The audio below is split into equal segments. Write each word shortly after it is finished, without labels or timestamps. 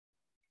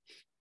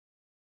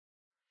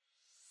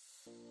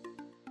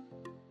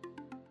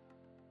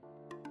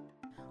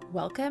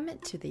Welcome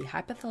to the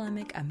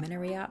Hypothalamic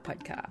Amenorrhea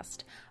podcast.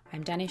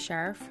 I'm Danny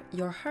Sheriff,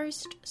 your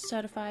host,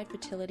 certified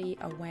fertility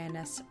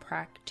awareness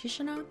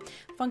practitioner,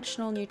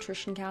 functional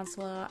nutrition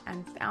counselor,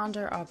 and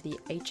founder of the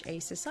HA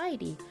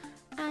Society,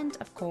 and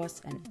of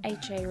course, an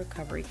HA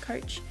recovery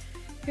coach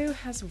who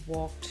has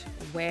walked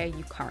where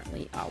you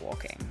currently are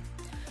walking.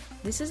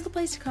 This is the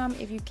place to come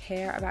if you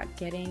care about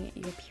getting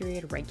your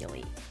period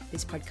regularly.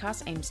 This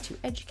podcast aims to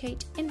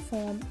educate,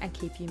 inform, and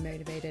keep you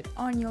motivated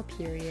on your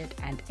period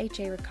and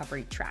HA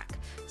recovery track.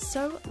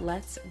 So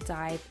let's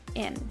dive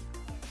in.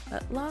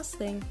 But last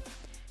thing,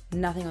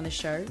 nothing on the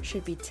show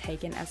should be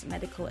taken as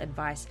medical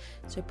advice,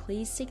 so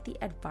please seek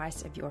the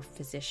advice of your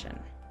physician.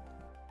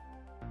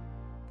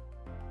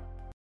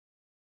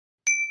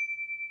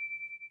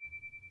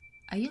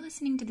 Are you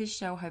listening to this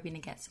show hoping to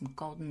get some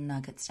golden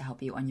nuggets to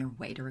help you on your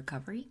way to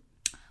recovery?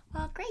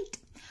 Well, great.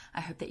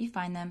 I hope that you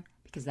find them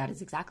because that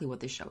is exactly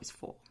what this show is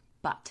for.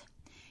 But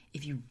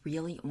if you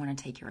really want to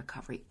take your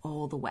recovery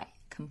all the way,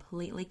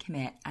 completely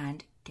commit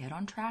and get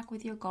on track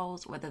with your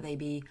goals, whether they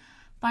be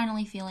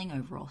finally feeling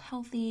overall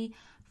healthy,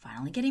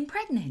 finally getting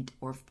pregnant,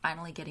 or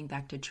finally getting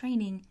back to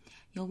training,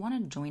 you'll want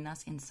to join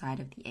us inside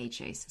of the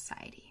HA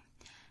Society.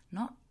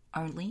 Not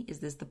only is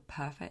this the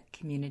perfect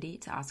community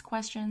to ask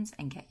questions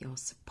and get your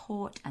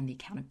support and the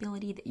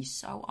accountability that you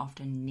so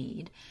often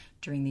need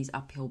during these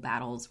uphill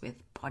battles with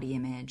body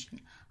image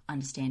and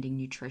understanding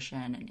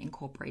nutrition and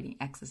incorporating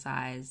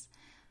exercise,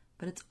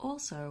 but it's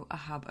also a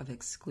hub of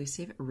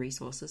exclusive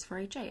resources for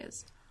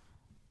HAs.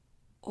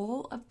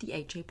 All of the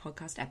HA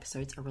podcast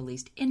episodes are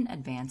released in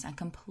advance and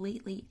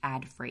completely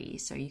ad-free,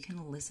 so you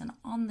can listen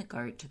on the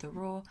go to the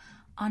raw,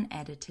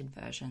 unedited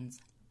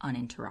versions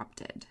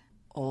uninterrupted.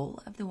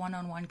 All of the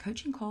one-on-one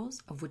coaching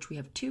calls, of which we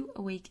have 2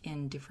 a week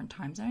in different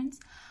time zones,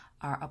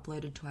 are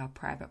uploaded to our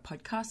private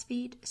podcast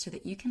feed so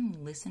that you can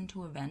listen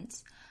to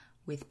events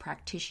with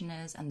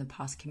practitioners and the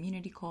past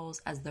community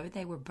calls as though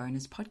they were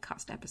bonus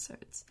podcast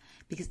episodes,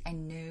 because I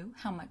know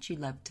how much you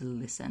love to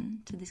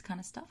listen to this kind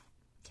of stuff.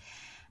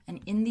 And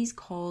in these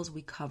calls,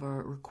 we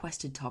cover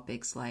requested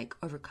topics like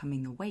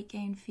overcoming the weight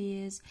gain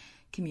fears,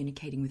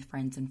 communicating with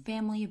friends and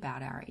family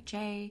about our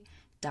HA,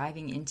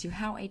 diving into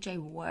how HA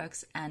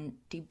works, and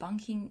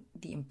debunking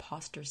the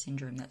imposter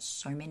syndrome that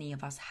so many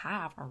of us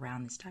have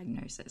around this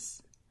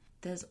diagnosis.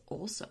 There's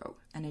also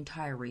an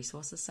entire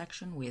resources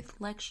section with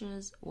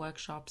lectures,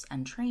 workshops,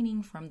 and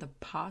training from the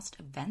past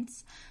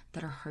events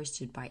that are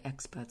hosted by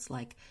experts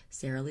like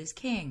Sarah Liz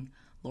King,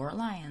 Laura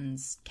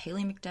Lyons,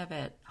 Kaylee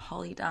McDevitt,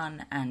 Holly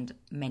Dunn, and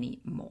many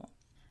more.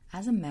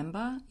 As a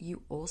member,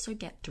 you also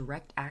get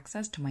direct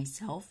access to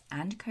myself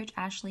and Coach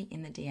Ashley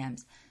in the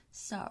DMs.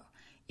 So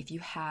if you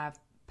have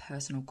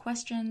personal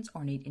questions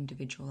or need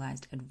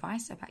individualized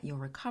advice about your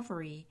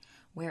recovery,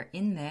 we're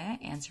in there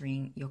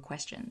answering your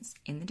questions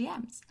in the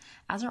DMs,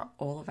 as are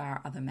all of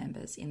our other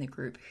members in the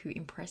group who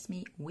impress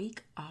me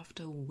week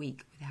after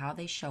week with how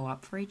they show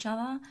up for each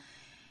other.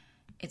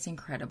 It's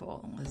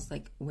incredible. It's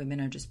like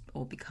women are just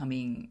all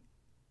becoming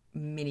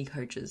mini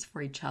coaches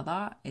for each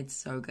other. It's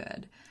so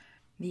good.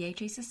 The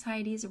HA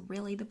Society is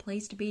really the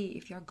place to be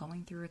if you're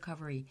going through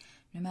recovery,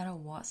 no matter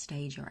what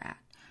stage you're at.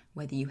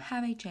 Whether you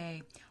have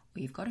HA or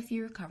you've got a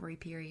few recovery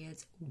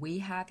periods, we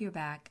have your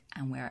back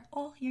and we're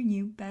all your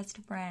new best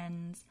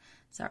friends.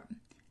 So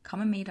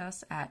come and meet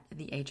us at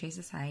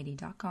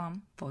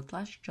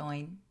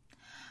thehasociety.com/join.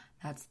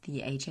 That's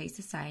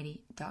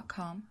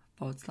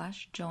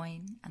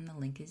thehasociety.com/join, and the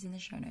link is in the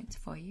show notes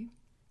for you.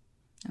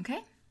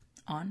 Okay,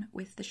 on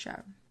with the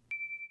show.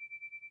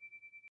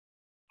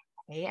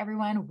 Hey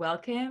everyone,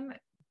 welcome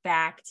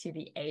back to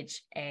the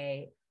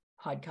HA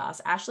podcast.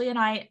 Ashley and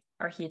I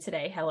are here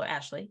today. Hello,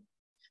 Ashley.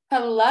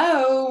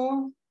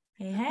 Hello.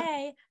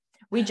 Hey.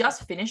 We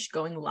just finished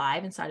going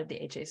live inside of the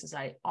HA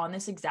Society on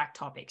this exact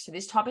topic. So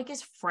this topic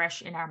is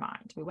fresh in our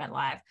mind. We went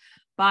live,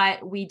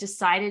 but we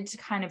decided to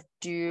kind of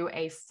do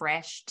a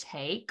fresh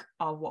take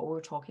of what we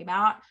were talking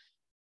about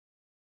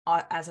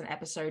as an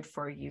episode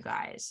for you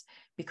guys,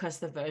 because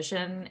the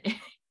version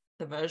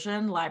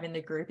live in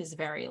the group is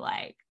very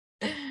like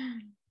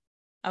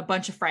a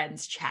bunch of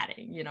friends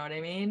chatting, you know what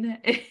I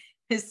mean?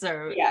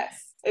 So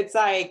yes, it's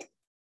like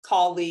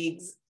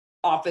colleagues,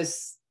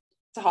 office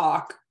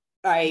talk,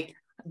 like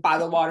by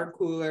the water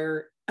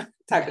cooler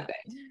type of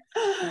thing.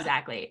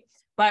 Exactly.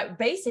 But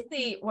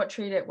basically what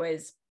triggered it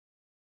was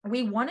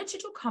we wanted to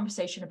do a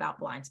conversation about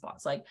blind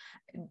spots. Like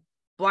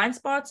blind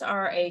spots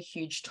are a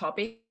huge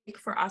topic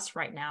for us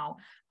right now.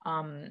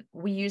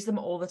 We use them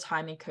all the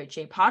time in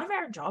coaching. Part of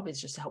our job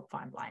is just to help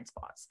find blind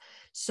spots.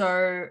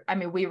 So, I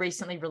mean, we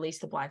recently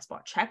released the blind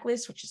spot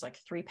checklist, which is like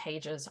 3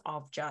 pages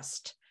of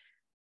just,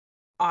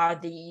 are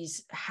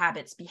these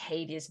habits,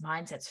 behaviors,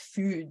 mindsets,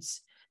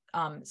 foods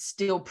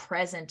still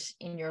present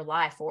in your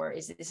life, or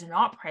is it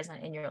not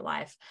present in your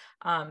life?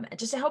 And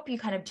just to help you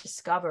kind of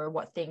discover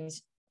what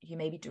things you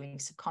may be doing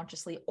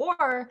subconsciously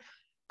or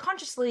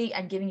consciously,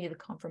 and giving you the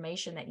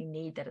confirmation that you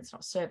need that it's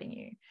not serving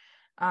you.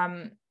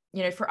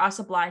 You know, for us,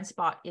 a blind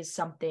spot is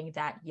something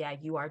that,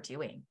 you are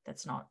doing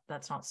that's not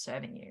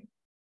serving you.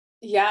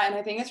 Yeah. And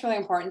I think it's really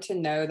important to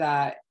know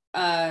that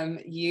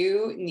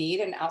you need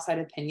an outside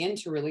opinion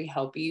to really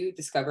help you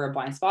discover a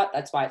blind spot.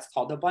 That's why it's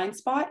called a blind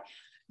spot.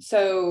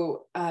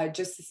 So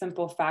just the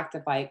simple fact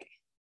of like,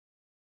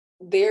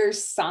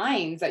 there's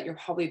signs that you're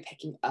probably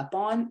picking up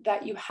on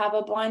that you have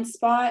a blind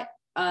spot.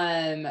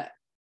 And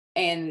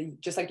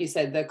just like you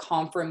said, the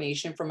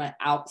confirmation from an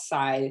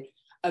outside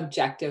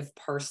objective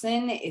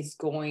person is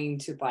going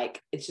to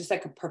like, it's just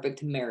like a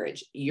perfect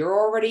marriage. You're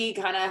already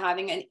kind of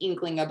having an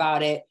inkling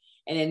about it.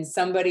 And then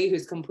somebody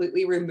who's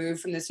completely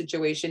removed from the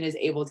situation is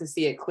able to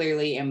see it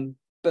clearly, and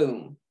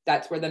boom,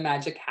 that's where the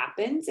magic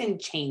happens and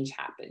change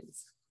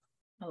happens.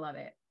 I love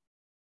it.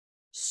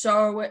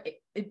 So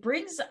it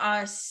brings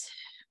us,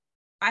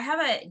 I have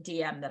a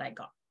DM that I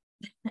got.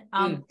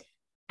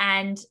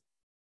 And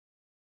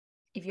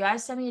if you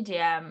guys send me a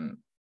DM,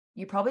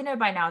 you probably know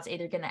by now it's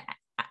either going to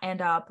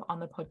end up on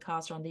the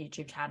podcast or on the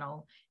YouTube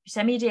channel. If you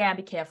send me a DM,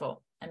 be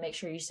careful and make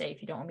sure you say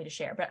if you don't want me to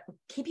share, but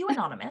keep you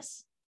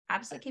anonymous.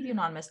 Absolutely keep you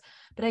anonymous.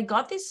 But I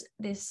got this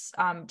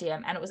DM,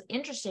 and it was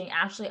interesting.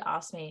 Ashley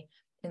asked me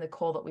in the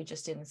call that we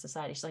just did in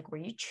society, she's like, were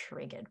you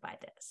triggered by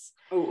this?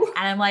 Ooh.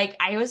 And I'm like,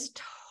 I was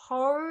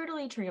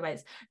totally triggered by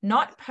this,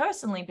 not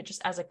personally, but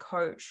just as a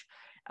coach,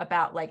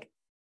 about like,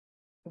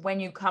 when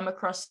you come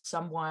across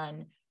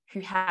someone who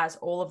has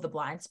all of the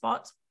blind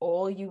spots,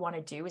 all you want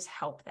to do is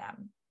help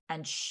them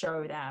and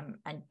show them.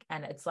 And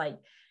it's like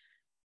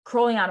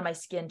crawling out of my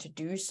skin to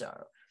do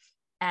so.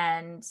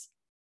 And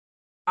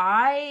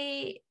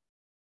I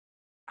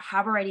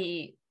have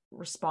already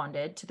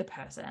responded to the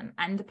person,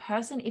 and the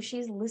person, if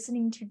she's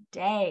listening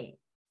today,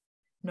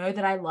 know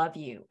that I love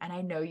you. And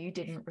I know you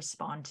didn't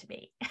respond to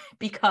me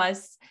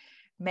because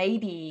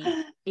maybe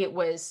it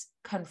was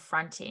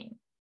confronting.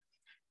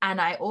 And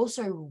I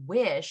also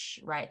wish,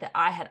 right, that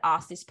I had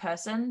asked this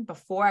person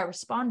before I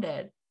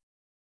responded,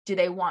 do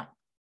they want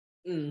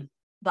the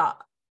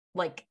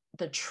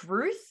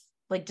truth?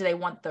 Like, do they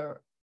want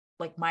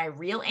my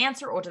real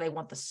answer, or do they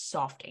want the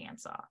soft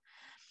answer?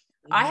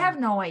 I have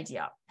no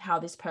idea how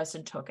this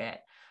person took it,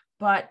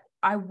 but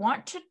I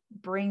want to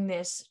bring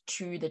this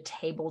to the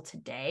table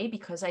today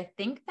because I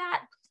think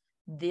that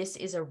this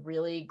is a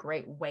really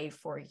great way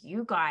for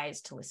you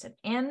guys to listen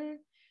in,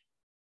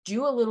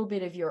 do a little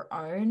bit of your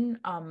own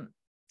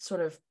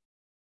sort of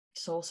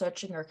soul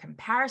searching or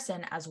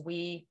comparison as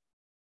we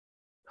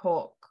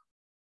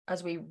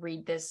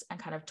read this and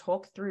kind of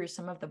talk through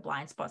some of the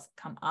blind spots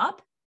that come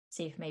up,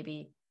 see if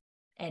maybe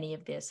any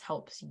of this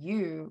helps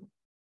you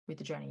with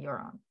the journey you're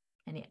on.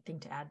 Anything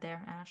to add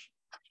there, Ash?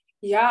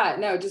 Yeah,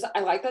 no, just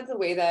I like that the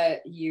way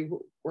that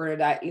you worded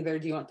that. Either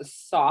do you want the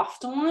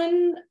soft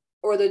one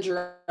or the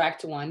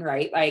direct one,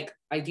 right? Like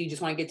do you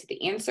just want to get to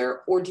the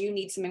answer, or do you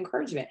need some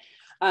encouragement?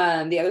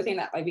 The other thing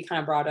that like we kind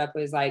of brought up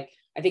was like,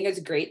 I think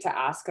it's great to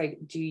ask, like,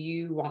 do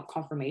you want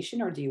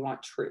confirmation or do you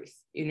want truth?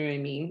 You know what I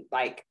mean?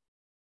 Like,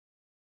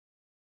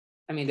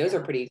 I mean, those are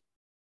pretty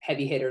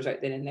heavy hitters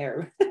right then and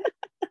there.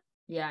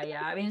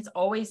 Yeah. I mean, it's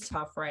always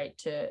tough, right?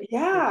 Through a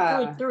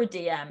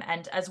DM,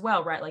 and as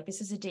well, right? Like, this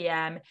is a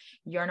DM.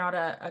 You're not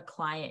a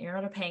client. You're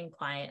not a paying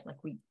client. Like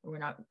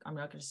I'm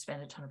not going to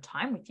spend a ton of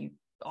time with you,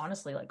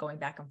 honestly, like going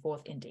back and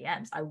forth in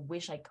DMs. I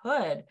wish I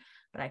could,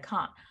 but I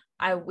can't.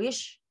 I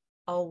wish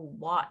a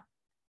lot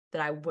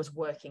that I was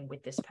working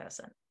with this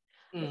person.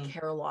 I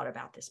care a lot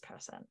about this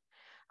person,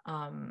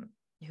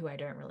 who I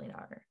don't really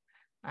know.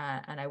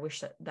 And I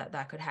wish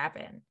that could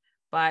happen,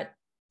 but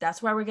that's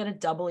why we're going to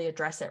doubly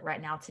address it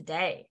right now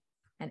today.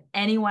 And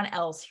anyone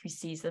else who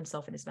sees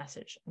themselves in this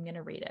message, I'm going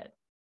to read it.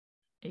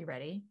 Are you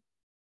ready?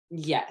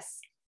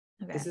 Yes.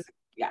 Okay.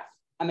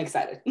 I'm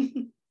excited.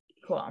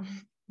 Cool.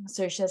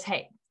 So she says,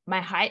 hey, my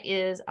height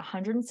is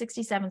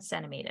 167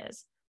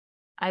 centimeters.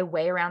 I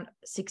weigh around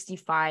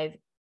 65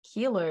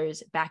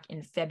 kilos back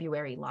in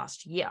February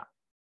last year.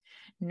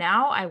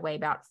 Now I weigh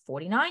about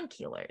 49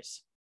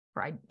 kilos.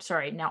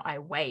 Now I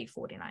weigh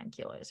 49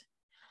 kilos.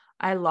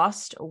 I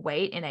lost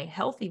weight in a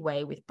healthy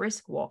way with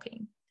brisk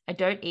walking. I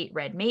don't eat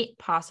red meat,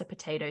 pasta,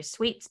 potatoes,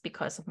 sweets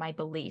because of my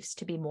beliefs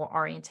to be more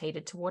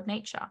orientated toward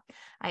nature.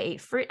 I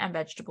eat fruit and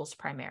vegetables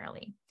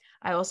primarily.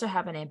 I also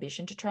have an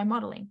ambition to try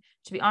modeling.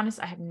 To be honest,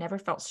 I have never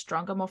felt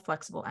stronger, more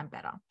flexible, and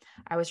better.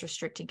 I was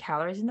restricting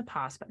calories in the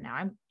past, but now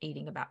I'm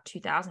eating about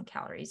 2,000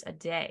 calories a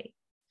day.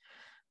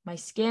 My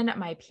skin,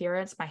 my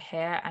appearance, my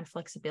hair, and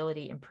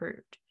flexibility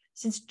improved.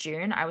 Since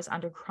June, I was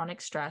under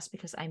chronic stress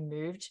because I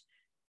moved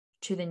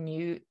to a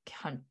new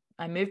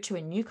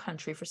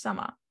country for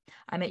summer.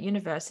 I'm at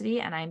university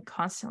and I am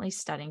constantly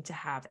studying to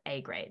have A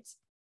grades.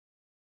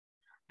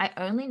 I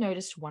only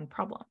noticed one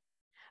problem.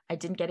 I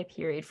didn't get a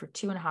period for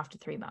 2.5 to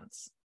 3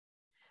 months.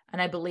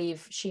 And I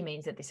believe she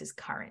means that this is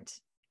current.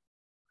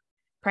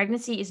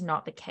 Pregnancy is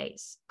not the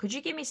case. Could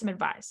you give me some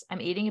advice?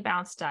 I'm eating a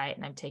balanced diet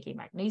and I'm taking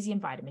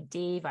magnesium, vitamin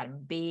D,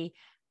 vitamin B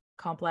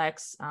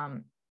complex,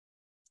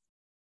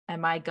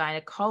 and my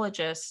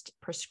gynecologist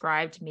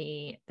prescribed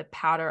me the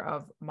powder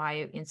of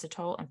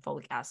myoinositol and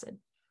folic acid.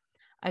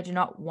 I do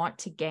not want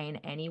to gain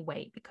any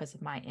weight because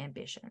of my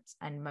ambitions.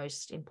 And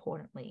most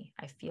importantly,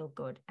 I feel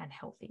good and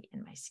healthy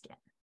in my skin.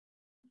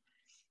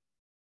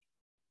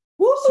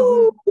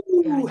 Woo!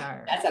 Ooh, I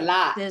know. that's a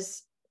lot.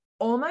 There's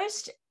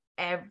almost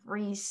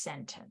every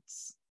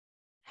sentence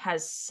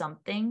has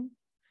something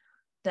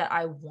that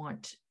I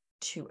want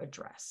to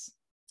address.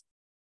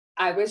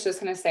 I was just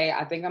going to say,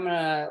 I think I'm going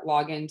to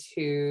log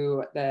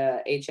into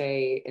the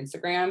HA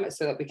Instagram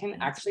so that we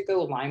can actually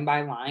go line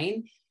by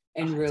line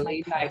and really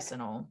it's my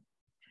personal.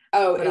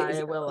 Oh, but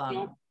I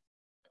will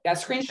yeah,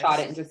 screenshot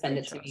it and just send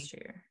it to me.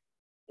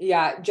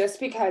 Yeah, just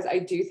because I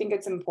do think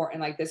it's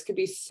important. Like, this could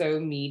be so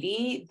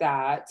meaty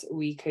that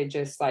we could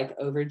just like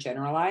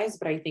overgeneralize,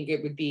 but I think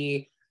it would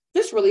be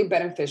just really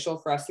beneficial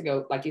for us to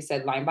go, like you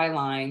said, line by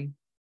line,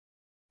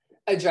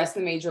 address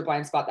the major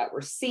blind spot that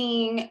we're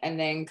seeing, and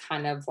then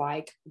kind of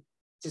like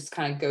just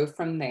kind of go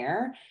from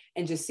there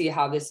and just see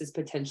how this is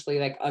potentially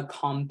like a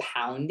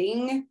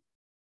compounding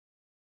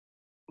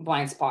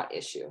blind spot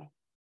issue.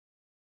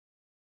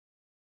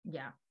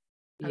 Yeah.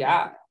 Okay.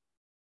 Yeah.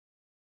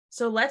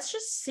 So let's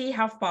just see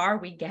how far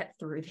we get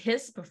through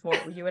this before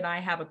you and I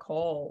have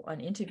an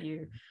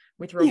interview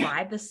with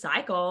Revive the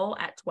Cycle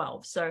at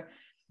 12. So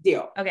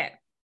deal. Okay.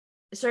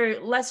 So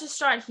let's just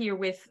start here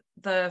with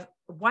the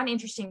one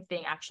interesting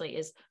thing actually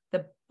is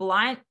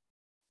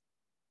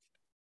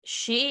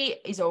she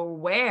is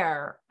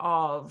aware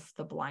of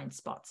the blind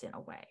spots in a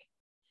way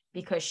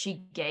because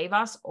she gave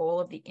us all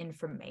of the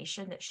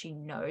information that she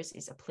knows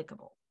is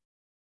applicable.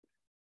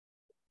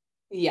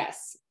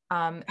 Yes.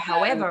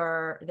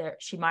 However,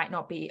 she might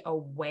not be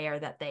aware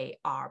that they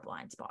are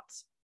blind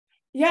spots.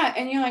 Yeah.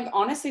 And like,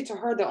 honestly, to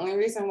her, the only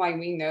reason why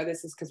we know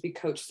this is because we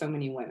coach so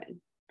many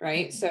women,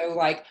 right? Mm-hmm. So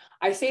like,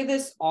 I say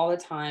this all the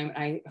time, and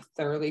I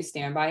thoroughly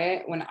stand by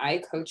it. When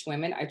I coach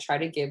women, I try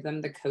to give them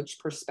the coach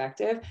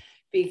perspective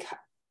because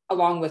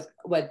along with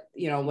what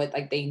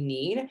like they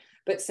need,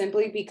 but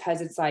simply because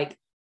it's like,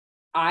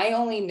 I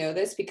only know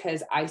this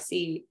because I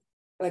see,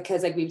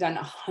 because like we've done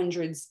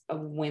hundreds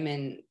of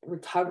women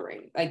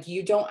recovering. Like,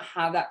 you don't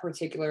have that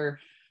particular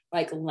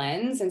like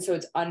lens, and so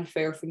it's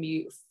unfair for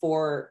you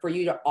for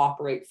you to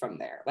operate from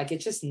there. Like,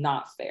 it's just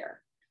not fair.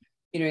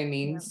 You know what I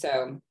mean? Yeah.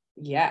 So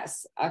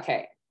yes.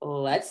 Okay,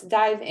 let's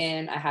dive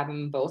in. I have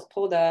them both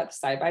pulled up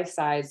side by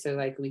side so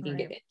like we can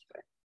get into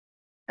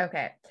it.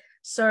 Okay,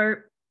 so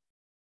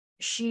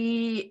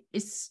she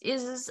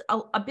is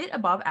a bit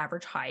above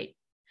average height,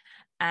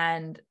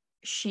 and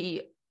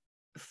she,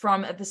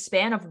 from the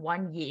span of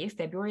 1 year,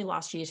 February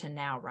last year to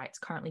now, right? It's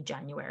currently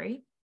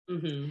January.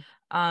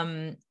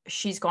 Mm-hmm.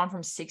 She's gone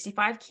from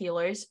 65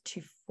 kilos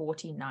to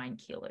 49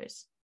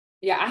 kilos.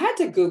 Yeah, I had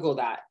to Google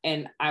that,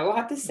 and I will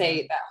have to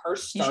say that her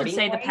starting. You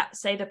should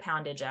say the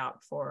poundage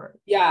out for.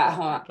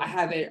 Yeah, I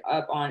have it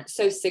up on.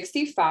 So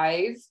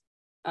 65.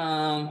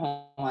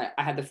 Hold on,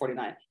 I had the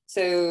 49.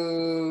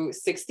 So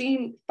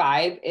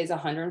 65 is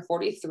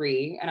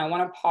 143, and I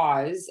want to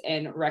pause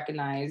and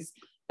recognize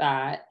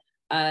that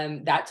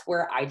that's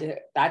where I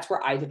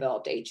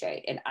developed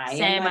HA, and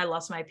I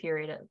lost my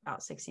period at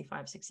about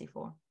 65,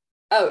 64.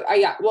 Oh,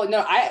 yeah. Well,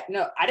 no, I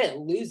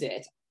didn't lose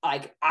it.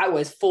 Like, I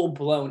was full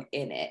blown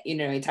in it,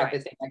 type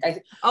of thing.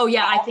 Like,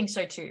 I think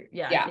so too.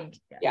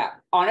 Yeah.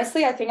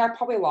 Honestly, I think I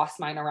probably lost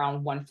mine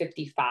around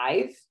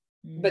 155,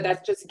 but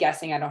that's just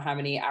guessing. I don't have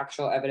any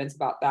actual evidence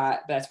about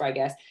that, but that's where I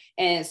guess.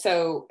 And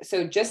so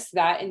just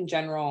that in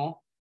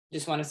general,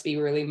 just want us to be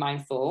really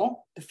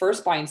mindful. The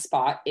first blind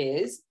spot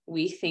is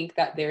we think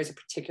that there's a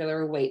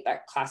particular weight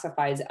that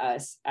classifies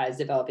us as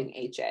developing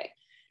HA,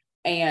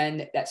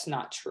 and that's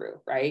not true,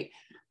 right?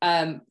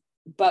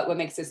 But what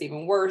makes this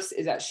even worse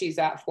is that she's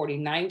at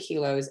 49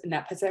 kilos, and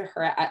that puts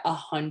her at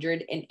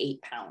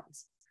 108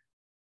 pounds.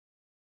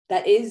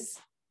 That is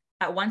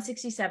at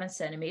 167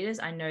 centimeters.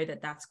 I know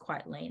that that's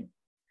quite lean.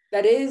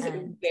 That is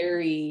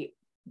very,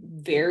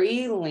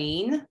 very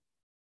lean.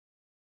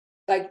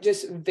 Like,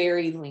 just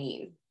very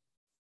lean.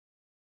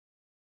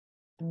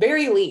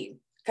 Very lean.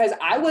 Because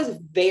I was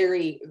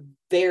very,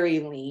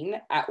 very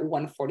lean at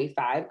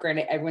 145.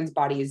 Granted, everyone's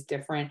body is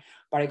different.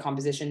 Body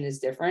composition is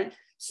different.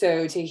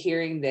 So to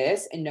hearing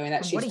this and knowing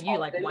that she's what are you,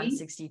 like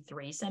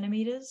 163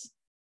 centimeters?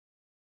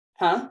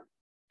 Huh?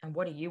 And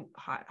what are you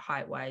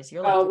height wise?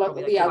 You're like,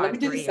 let me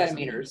do the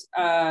centimeters.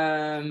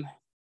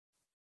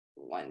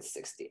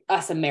 160.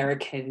 Us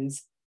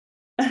Americans.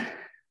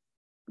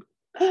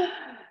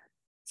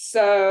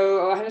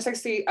 So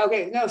 160.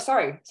 Okay, no,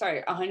 sorry.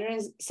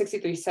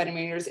 163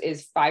 centimeters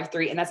is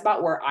 5'3", and that's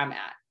about where I'm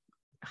at.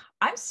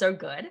 I'm so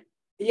good.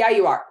 Yeah,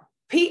 you are.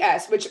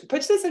 P.S., which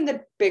puts this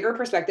into bigger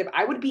perspective,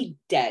 I would be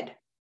dead.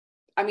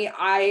 I mean,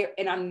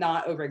 I'm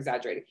not over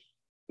exaggerating.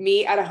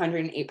 Me at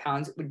 108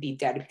 pounds would be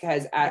dead,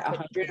 because at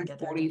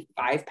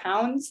 145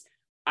 pounds,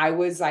 I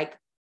was like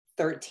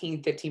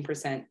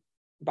 15%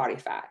 body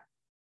fat.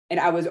 And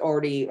I was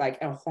already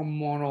like a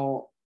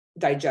hormonal,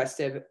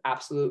 digestive,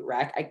 absolute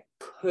wreck. I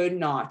could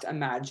not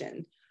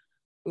imagine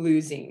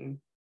losing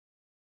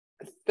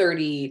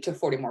 30 to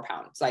 40 more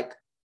pounds. Like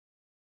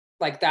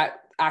that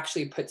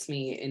actually puts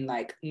me in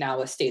like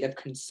now a state of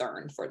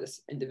concern for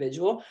this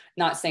individual.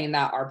 Not saying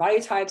that our body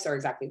types are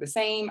exactly the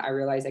same. I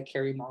realize I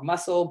carry more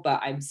muscle,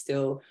 but I'm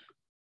still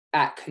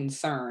at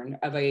concern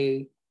of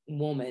a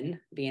woman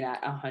being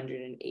at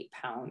 108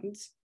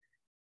 pounds.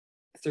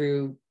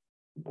 through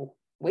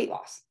weight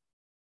loss.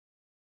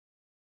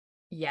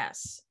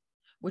 Yes.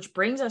 Which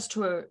brings us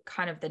to a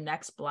kind of the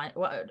next blind.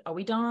 What are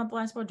we done on a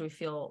blind spot? Do we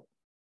feel?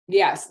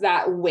 Yes,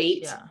 that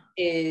weight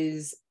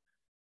is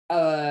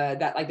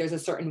that like there's a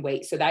certain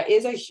weight. So that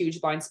is a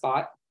huge blind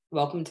spot.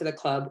 Welcome to the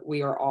club.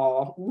 We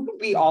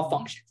all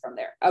function from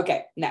there.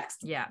 Okay,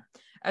 next. Yeah.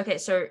 Okay,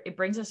 so it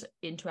brings us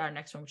into our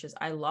next one, which is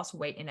I lost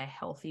weight in a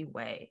healthy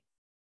way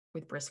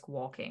with brisk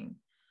walking.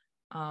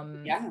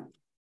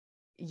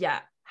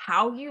 Yeah.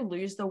 How you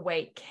lose the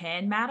weight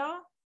can matter,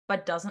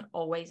 but doesn't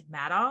always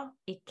matter.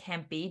 It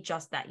can be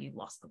just that you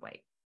lost the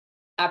weight.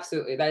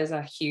 Absolutely. That is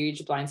a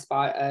huge blind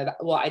spot of,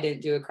 well, I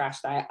didn't do a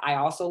crash diet. I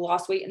also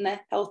lost weight in the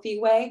healthy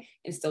way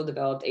and still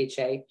developed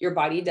HA. Your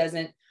body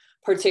doesn't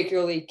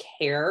particularly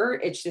care.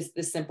 It's just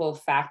the simple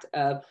fact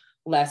of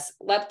less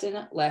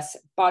leptin, less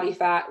body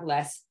fat,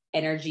 less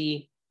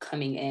energy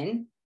coming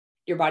in.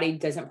 Your body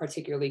doesn't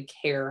particularly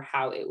care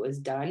how it was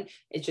done.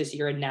 It's just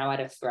you're now at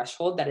a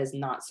threshold that is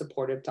not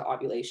supportive to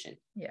ovulation.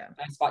 Yeah.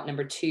 Blind spot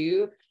number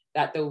 2,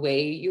 that the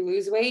way you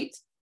lose weight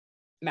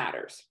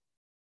matters.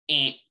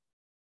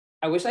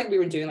 I wish like we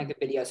were doing like the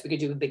video so we could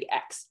do a big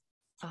X.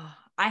 Oh,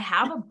 I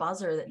have a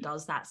buzzer that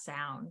does that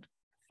sound.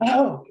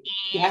 Oh,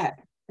 yeah.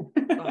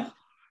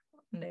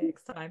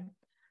 Next time.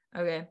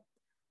 Okay.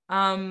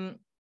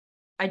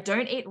 I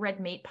don't eat red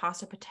meat,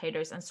 pasta,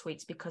 potatoes, and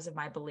sweets because of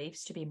my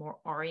beliefs to be more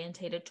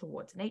orientated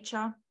towards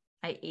nature.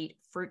 I eat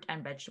fruit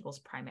and vegetables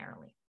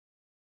primarily.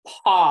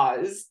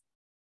 Pause.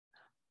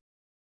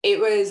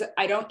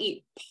 I don't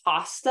eat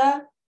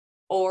pasta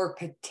or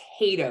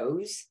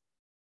potatoes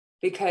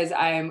because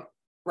I'm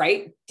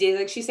right.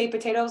 Did she say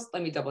potatoes?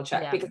 Let me double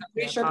check because I'm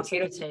pretty sure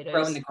potatoes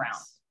grow in the ground.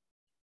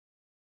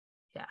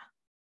 Yeah.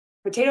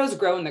 Potatoes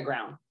grow in the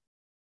ground.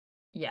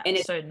 Yeah. And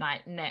so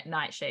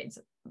nightshades,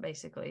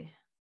 basically.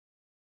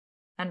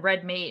 And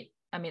red meat,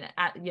 I mean,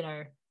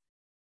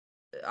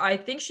 I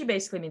think she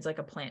basically means like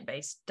a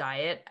plant-based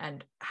diet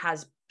and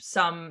has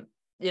some,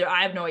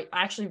 I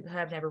actually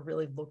have never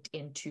really looked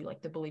into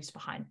like the beliefs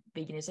behind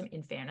veganism,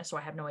 in fairness, so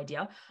I have no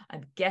idea.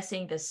 I'm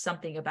guessing there's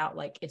something about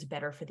like it's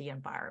better for the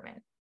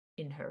environment,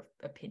 in her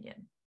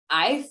opinion.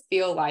 I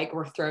feel like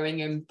we're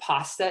throwing in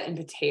pasta and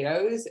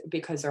potatoes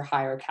because they're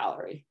higher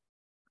calorie.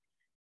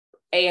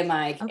 And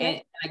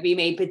we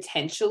may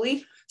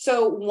potentially.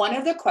 So one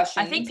of the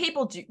questions, I think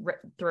people do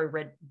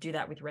do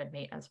that with red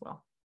meat as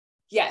well.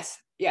 Yes.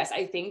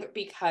 I think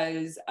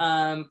because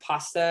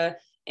pasta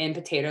and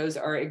potatoes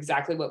are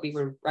exactly what we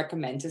would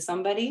recommend to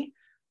somebody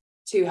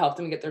to help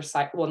them get their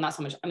cycle. Well, not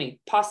so much. I mean,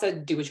 pasta,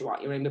 do what you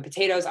want. You know what I mean? But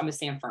potatoes, I'm gonna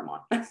stand firm on.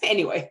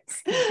 Anyway,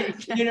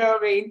 you know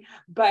what I mean?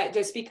 But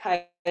just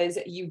because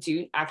you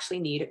do actually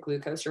need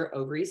glucose, your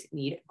ovaries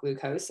need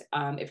glucose.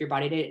 If your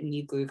body didn't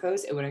need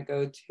glucose, it wouldn't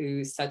go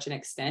to such an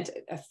extent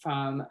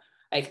from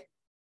like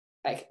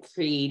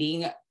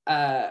creating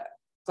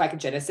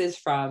glycogenesis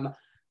from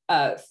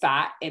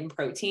fat and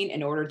protein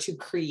in order to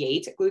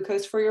create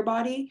glucose for your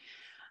body.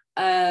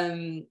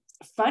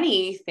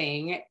 Funny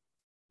thing,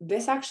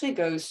 this actually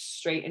goes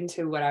straight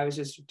into what I was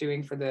just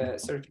doing for the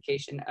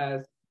certification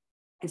of,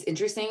 it's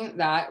interesting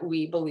that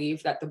we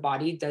believe that the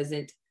body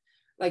doesn't,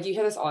 like you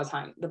hear this all the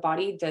time, the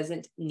body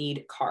doesn't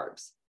need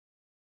carbs.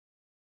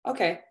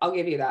 Okay, I'll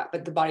give you that,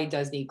 but the body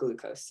does need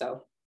glucose.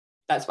 So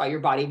that's why your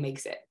body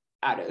makes it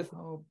out of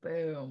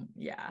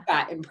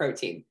fat and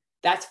protein.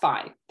 That's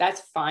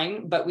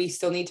fine. But we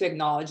still need to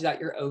acknowledge that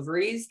your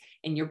ovaries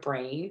and your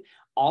brain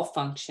all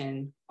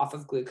function off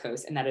of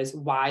glucose. And that is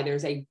why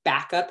there's a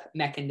backup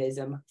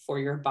mechanism for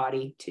your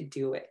body to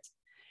do it.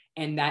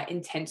 And that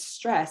intense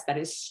stress, that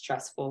is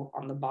stressful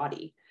on the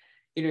body.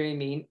 You know what I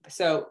mean?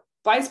 So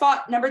blind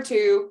spot number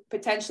 2,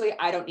 potentially,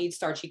 I don't need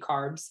starchy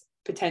carbs,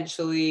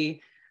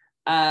 potentially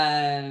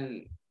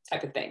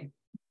type of thing.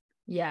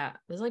 Yeah.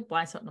 There's like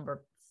blind spot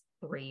number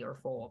 3 or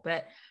 4,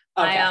 but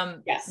okay.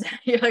 Yes.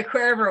 You're like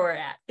wherever we're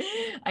at.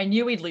 I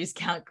knew we'd lose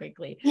count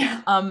quickly.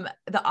 Yeah.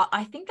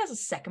 I think there's a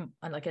second,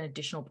 like an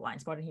additional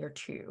blind spot in here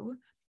too,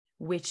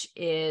 which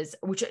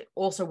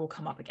also will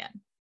come up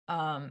again.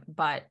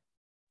 But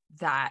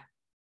that,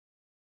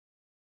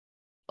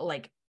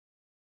 like,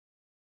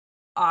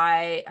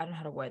 I don't know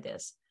how to word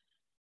this.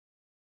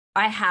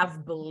 I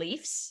have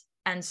beliefs,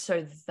 and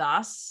so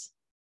thus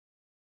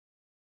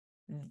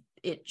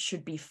it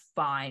should be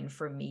fine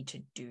for me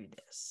to do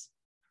this.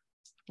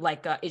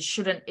 Like it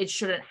shouldn't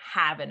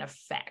have an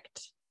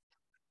effect.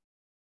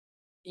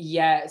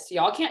 Yes,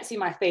 y'all can't see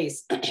my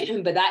face, but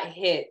that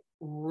hit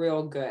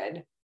real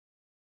good.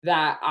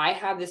 That I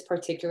have this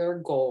particular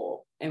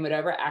goal, and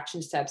whatever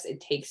action steps it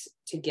takes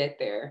to get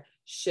there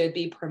should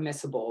be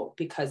permissible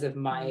because of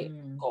my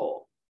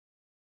goal.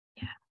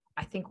 Yeah,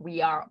 I think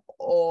we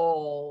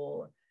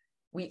all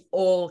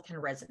can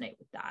resonate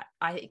with that.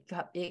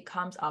 It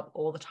comes up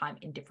all the time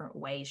in different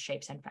ways,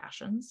 shapes, and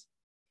fashions.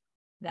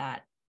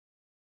 That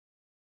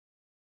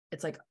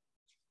it's like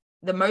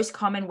the most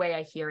common way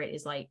I hear it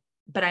is like,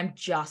 but I'm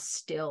just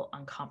still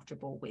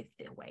uncomfortable with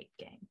the weight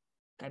gain.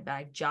 Okay, but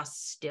I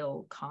just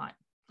still can't,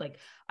 like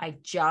I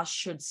just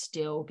should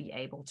still be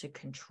able to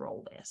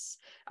control this.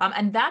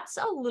 And that's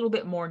a little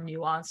bit more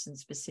nuanced and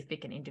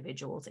specific in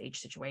individuals,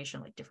 each situation.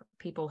 Like different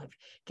people have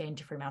gained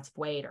different amounts of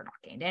weight or not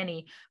gained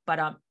any.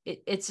 But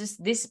it's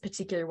just this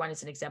particular one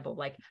is an example of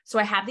like, so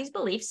I have these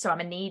beliefs, so I'm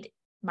gonna need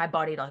my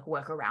body to like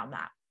work around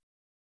that.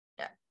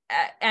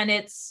 And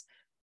it's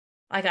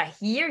like, I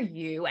hear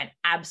you, and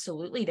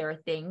absolutely there are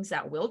things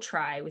that we'll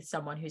try with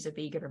someone who's a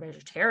vegan or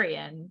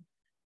vegetarian,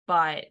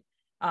 but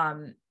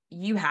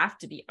you have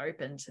to be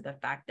open to the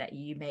fact that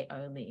you may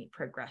only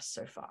progress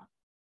so far.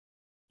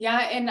 Yeah,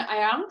 and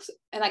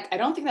I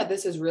don't think that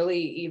this is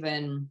really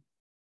even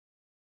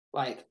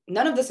like,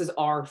 none of this is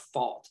our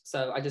fault.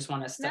 So I just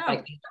want to step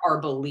like our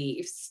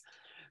beliefs,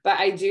 but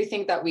I do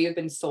think that we have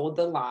been sold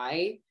the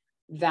lie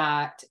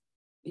that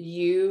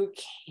you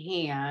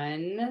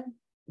can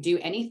do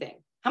anything.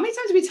 How many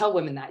times do we tell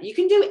women that you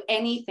can do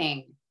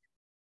anything?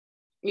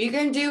 You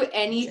can do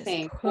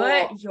anything. Just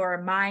put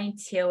your mind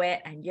to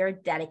it and you're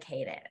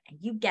dedicated and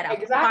you get up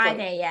at 5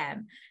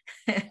 a.m.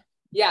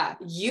 Yeah,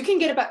 you can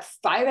get up at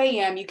 5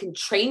 a.m. You can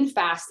train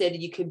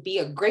fasted. You could be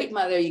a great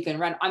mother. You can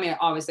run. I mean,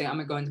 obviously, I'm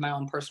going to go into my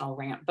own personal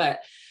rant,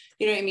 but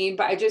you know what I mean?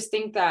 But I just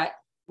think that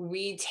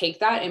we take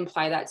that and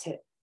apply that to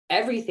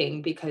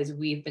everything because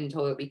we've been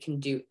told that we can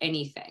do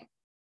anything.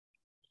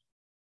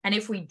 And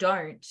if we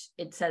don't,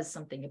 it says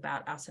something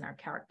about us and our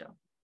character.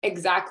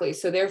 Exactly.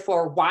 So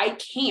therefore, why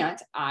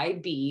can't I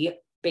be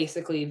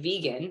basically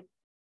vegan,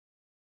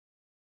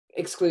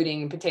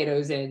 excluding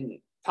potatoes and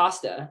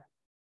pasta?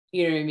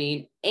 You know what I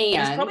mean? And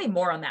there's probably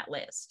more on that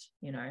list,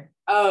 you know?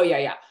 Oh,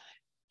 yeah.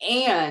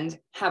 And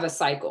have a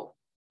cycle.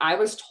 I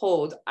was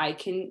told I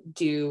can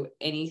do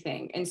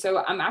anything. And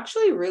so I'm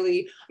actually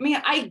really, I mean,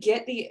 I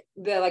get the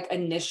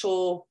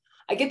initial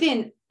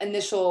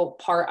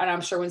part. And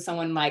I'm sure when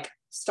someone like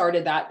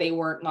started that, they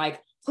weren't like,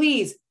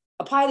 please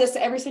apply this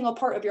to every single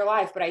part of your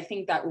life. But I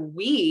think that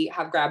we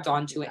have grabbed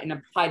onto it and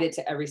applied it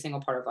to every single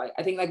part of life.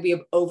 I think like we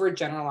have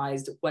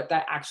overgeneralized what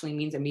that actually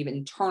means. And we've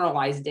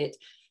internalized it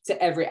to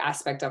every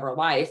aspect of our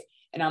life.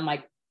 And I'm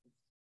like,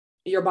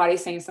 your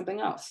body's saying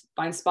something else.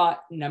 Blind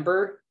spot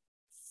number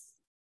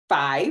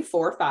 5,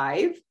 4,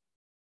 5.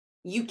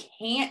 You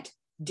can't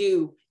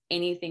do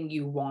anything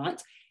you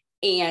want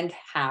and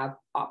have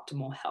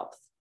optimal health.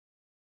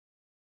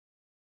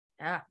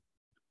 Yeah.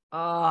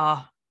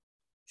 Oh,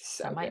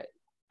 so good.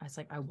 I was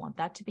like, I want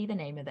that to be the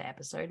name of the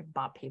episode,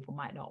 but people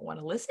might not want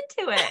to listen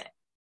to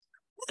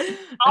it.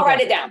 I'll write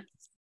it down.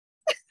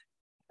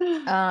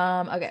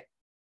 Okay.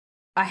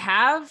 I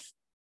have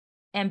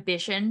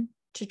ambition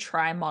to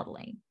try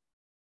modeling.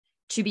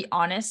 To be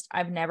honest,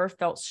 I've never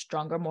felt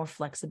stronger, more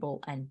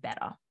flexible, and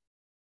better.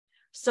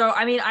 So,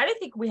 I mean, I don't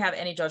think we have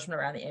any judgment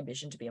around the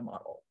ambition to be a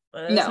model.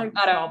 There's no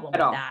problem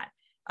with that.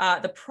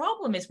 The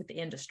problem is with the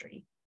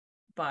industry,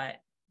 but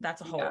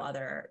that's a whole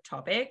other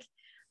topic.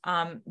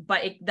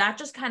 But that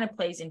just kind of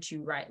plays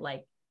into, right,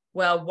 like,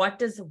 well,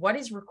 what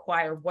is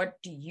required? What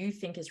do you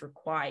think is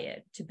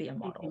required to be a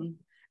model? Mm-hmm.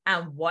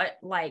 And what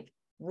like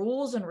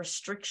rules and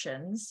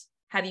restrictions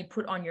have you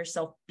put on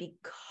yourself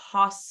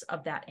because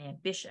of that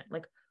ambition?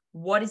 Like,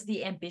 what is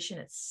the ambition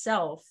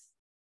itself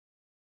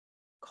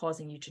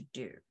causing you to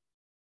do?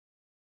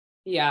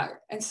 Yeah.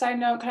 And side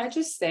note, can I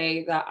just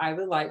say that I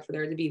would like for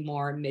there to be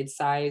more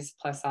mid-size,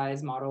 plus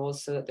size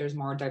models so that there's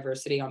more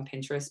diversity on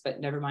Pinterest,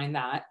 but never mind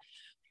that.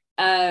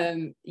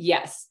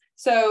 Yes.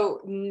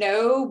 So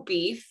no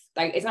beef,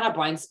 like it's not a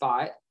blind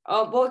spot.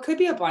 Oh, well, it could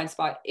be a blind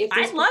spot.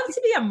 I'd love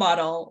to be a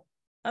model.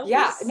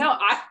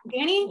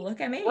 Danny,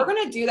 look at me. We're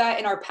going to do that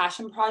in our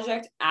passion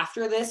project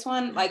after this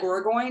one. Like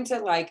we're going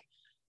to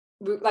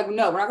no, we're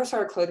not going to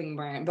start a clothing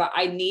brand, but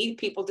I need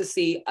people to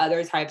see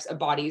other types of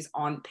bodies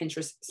on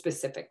Pinterest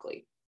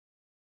specifically.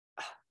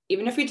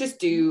 Even if we just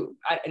do,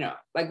 I don't know,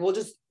 like we'll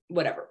just,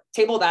 whatever,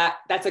 table that.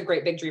 That's a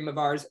great big dream of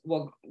ours.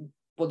 We'll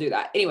do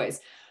that. Anyways,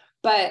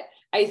 but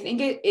I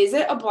think is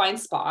it a blind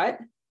spot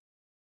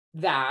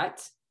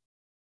that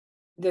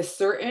the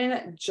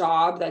certain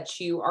job that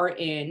you are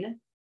in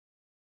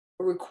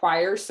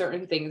requires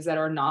certain things that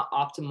are not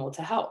optimal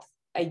to health?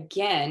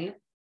 Again,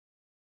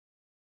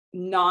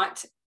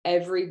 not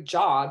every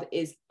job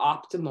is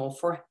optimal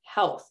for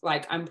health.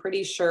 Like I'm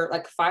pretty sure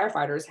like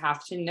firefighters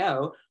have to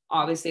know,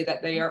 obviously,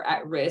 that they are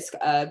at risk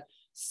of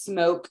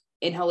smoke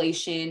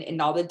inhalation and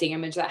all the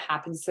damage that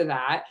happens to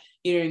that.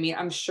 You know what I mean?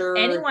 I'm sure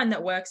anyone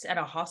that works at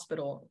a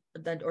hospital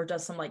or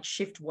does some like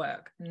shift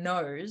work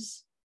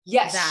knows.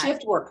 Yes,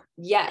 shift work.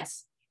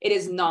 Yes, it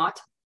is not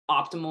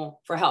optimal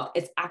for health.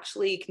 It's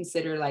actually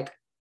considered like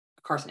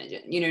a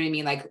carcinogen. You know what I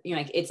mean? Like, you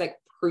know, like it's like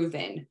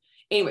proven.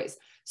 Anyways,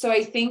 so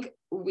I think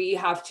we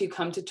have to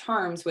come to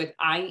terms with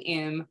I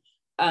am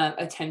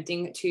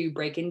attempting to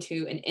break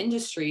into an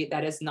industry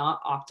that is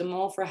not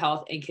optimal for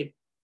health and could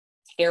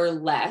care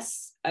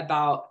less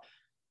about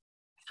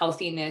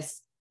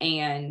healthiness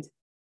and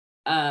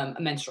a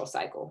menstrual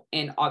cycle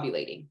and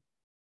ovulating.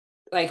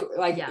 Like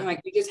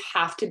we just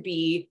have to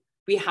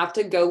we have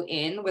to go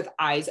in with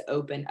eyes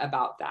open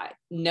about that,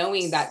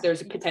 knowing that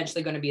there's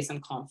potentially going to be some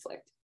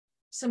conflict.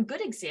 some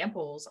good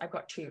examples. I've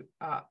got two.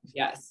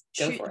 Yes,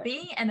 go for it.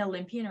 Being an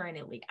Olympian or an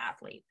elite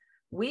athlete,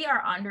 we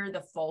are under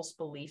the false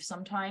belief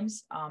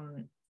sometimes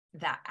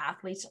that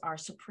athletes are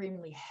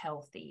supremely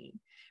healthy,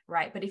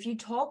 right? But if you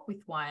talk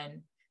with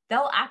one,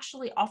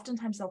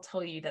 oftentimes they'll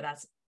tell you that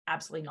that's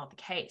absolutely not the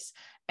case.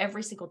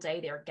 Every single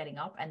day they're getting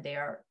up and they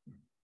are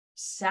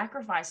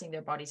sacrificing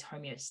their body's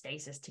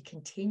homeostasis to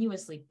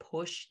continuously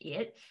push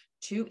it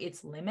to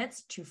its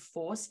limits, to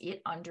force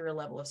it under a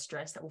level of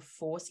stress that will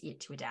force it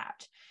to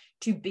adapt,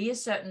 to be a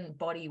certain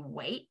body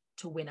weight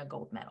to win a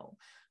gold medal,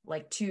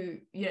 like to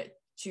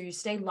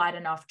stay light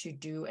enough to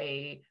do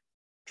a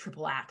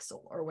triple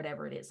axel or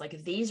whatever it is.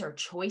 Like, these are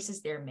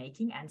choices they're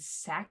making and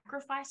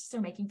sacrifices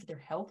they're making for their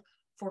health,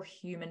 for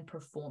human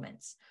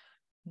performance.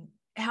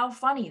 How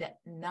funny that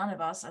none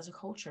of us as a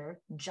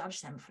culture judge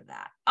them for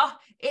that.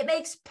 It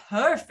makes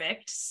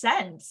perfect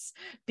sense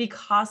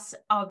because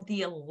of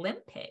the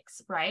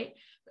Olympics, right?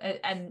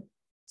 And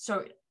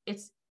so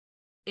it's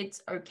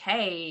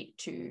okay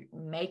to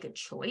make a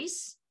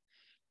choice.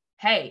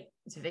 Hey,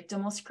 it's a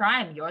victimless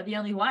crime. You're the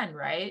only one,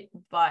 right?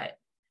 But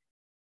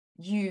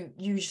you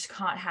just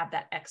can't have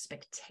that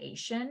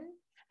expectation.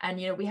 And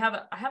I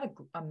have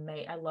a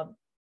mate. I love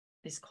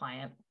this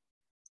client.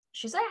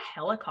 She's a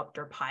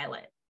helicopter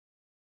pilot.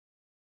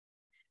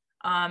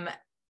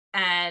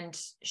 And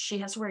she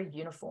has to wear a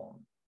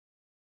uniform,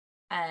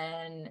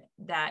 and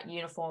that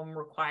uniform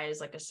requires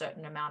like a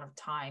certain amount of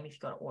time if you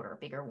got to order a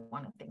bigger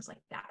one and things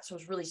like that. So it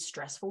was really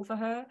stressful for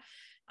her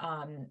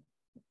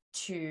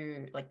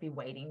to like be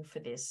waiting for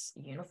this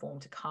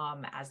uniform to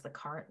come as the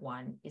current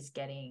one is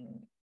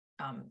getting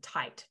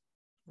tight,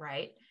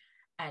 right?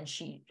 And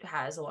she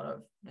has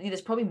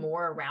there's probably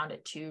more around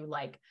it too,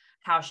 like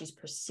how she's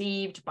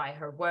perceived by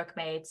her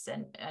workmates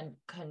and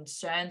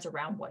concerns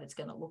around what it's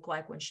going to look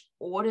like when she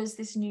orders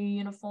this new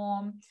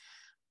uniform.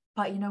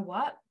 But you know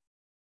what?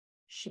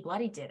 She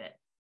bloody did it,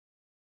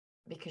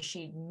 because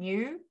she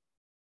knew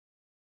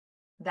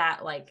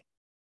that like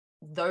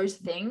those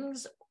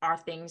things are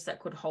things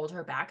that could hold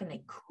her back, and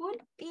they could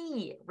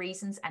be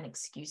reasons and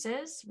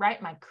excuses,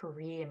 right? My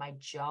career, my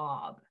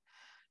job,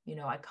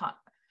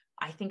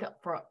 I think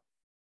for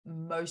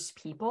most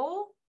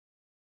people,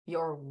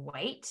 your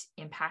weight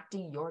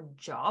impacting your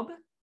job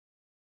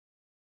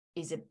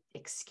is an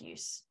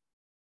excuse.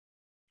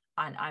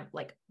 And I'm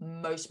like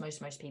most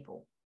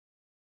people.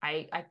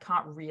 I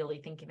can't really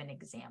think of an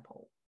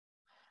example.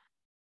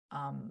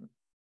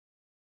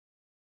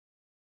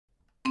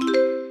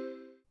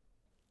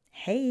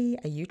 Hey,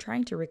 are you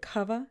trying to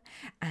recover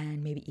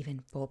and maybe even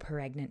fall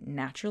pregnant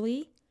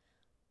naturally?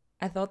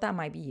 I thought that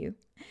might be you.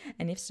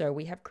 And if so,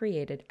 we have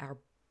created our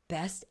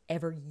best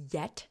ever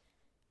yet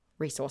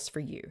resource for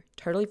you.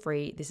 Totally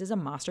free. This is a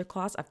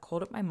masterclass. I've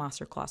called it my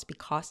masterclass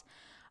because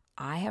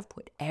I have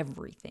put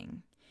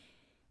everything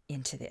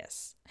into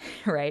this,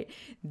 right?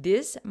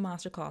 This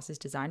masterclass is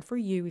designed for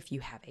you if you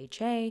have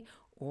HA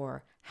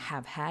or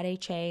have had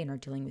HA and are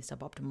dealing with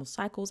suboptimal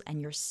cycles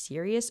and you're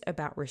serious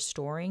about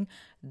restoring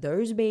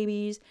those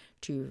babies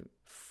to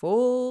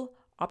full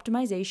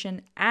optimization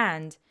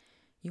and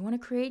you want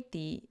to create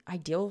the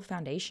ideal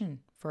foundation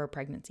for a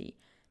pregnancy.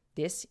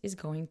 This is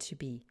going to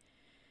be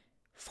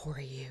for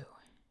you.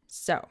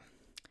 So,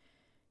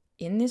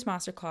 in this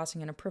masterclass,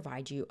 I'm going to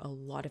provide you a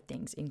lot of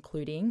things,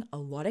 including a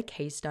lot of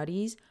case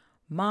studies,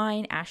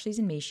 mine, Ashley's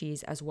and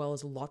Mishi's, as well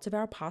as lots of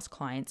our past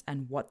clients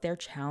and what their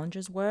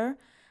challenges were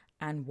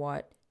and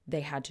what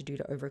they had to do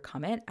to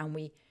overcome it. And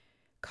we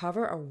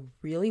cover a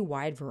really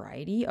wide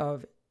variety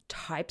of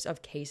types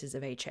of cases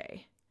of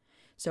HA.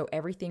 So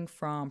everything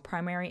from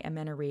primary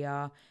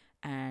amenorrhea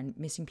and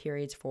missing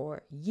periods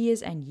for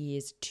years and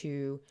years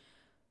to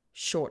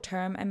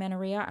short-term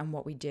amenorrhea and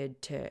what we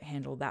did to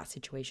handle that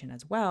situation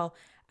as well,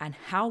 and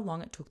how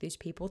long it took these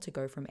people to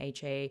go from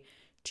HA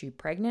to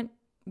pregnant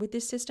with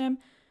this system,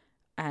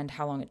 and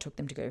how long it took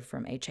them to go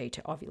from HA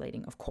to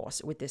ovulating, of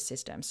course, with this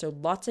system. So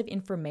lots of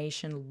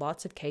information,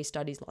 lots of case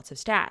studies, lots of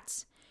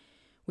stats.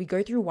 We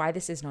go through why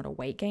this is not a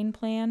weight gain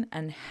plan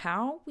and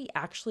how we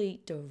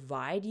actually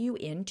divide you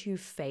into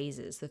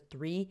phases, the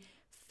 3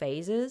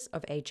 phases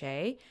of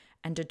HA,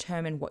 and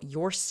determine what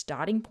your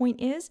starting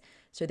point is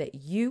so that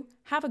you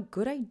have a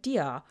good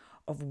idea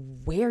of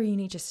where you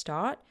need to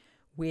start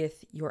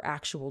with your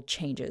actual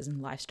changes and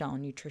lifestyle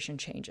and nutrition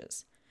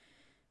changes.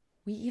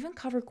 We even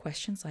cover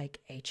questions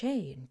like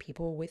HA and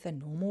people with a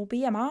normal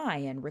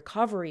BMI and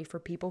recovery for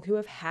people who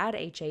have had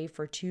HA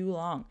for too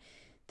long.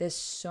 There's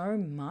so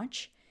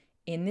much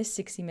in this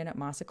 60-minute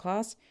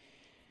masterclass.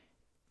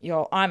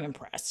 I'm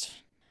impressed.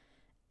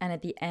 And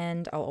at the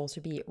end, I'll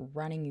also be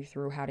running you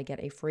through how to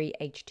get a free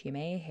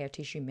HTMA, hair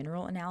tissue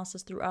mineral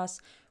analysis through us,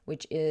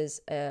 which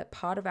is a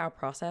part of our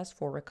process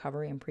for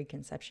recovery and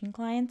preconception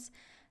clients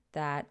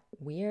that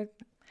we're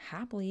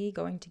happily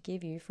going to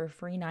give you for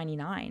free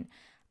 $99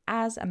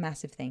 as a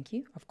massive thank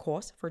you, of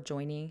course, for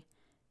joining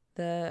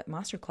the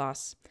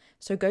masterclass.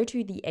 So go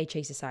to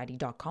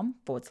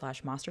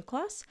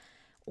thehasociety.com/masterclass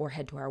or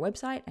head to our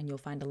website and you'll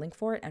find a link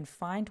for it and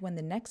find when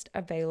the next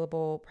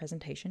available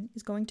presentation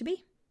is going to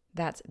be.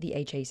 That's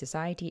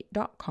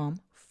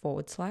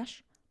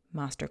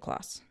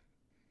thehasociety.com/masterclass.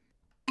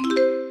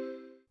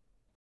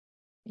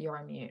 You're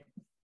on mute.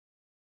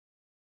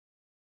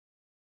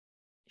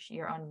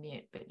 You're on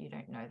mute, but you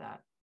don't know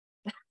that.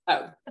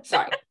 Oh,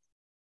 sorry.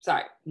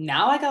 Sorry.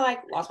 Now I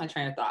lost my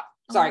train of thought.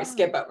 Sorry,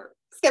 skip over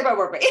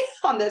me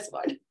on this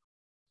one.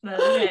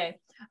 That's okay.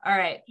 All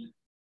right.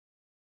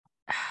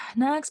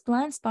 Next,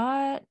 blind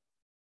spot.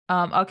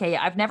 Okay,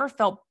 yeah, I've never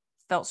felt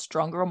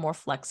stronger or more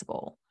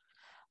flexible.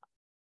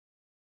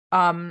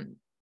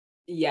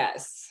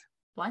 Yes.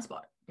 Blind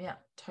spot. Yeah,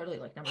 totally,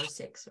 like number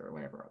 6 or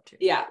whatever we're up to.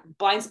 Yeah,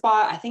 blind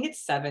spot. I think it's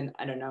 7.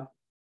 I don't know.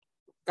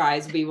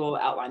 Guys, we will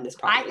outline this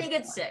properly. I think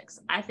it's 6.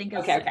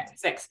 Okay,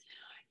 6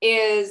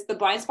 is the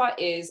blind spot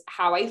is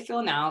how I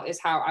feel now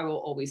is how I will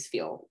always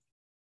feel.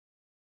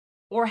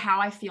 Or how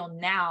I feel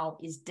now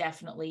is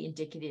definitely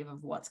indicative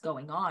of what's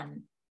going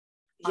on.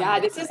 Yeah,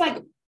 this is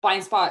like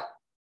blind spot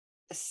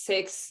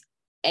 6,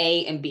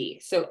 A and B.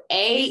 So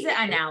A is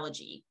the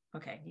analogy.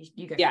 Okay,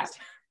 you go yeah. first.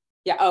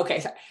 Yeah,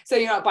 okay.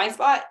 So blind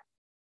spot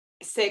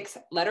 6,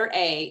 letter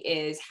A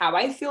is how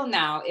I feel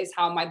now is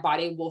how my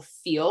body will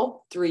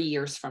feel 3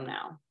 years from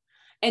now.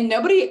 And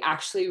nobody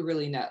actually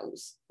really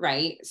knows,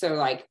 right?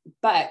 So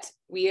but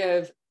we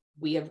have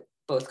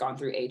both gone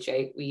through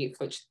HA. We have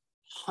coached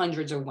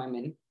hundreds of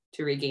women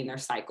to regain their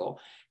cycle.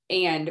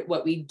 And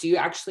what we do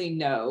actually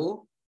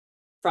know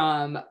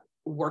from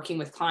working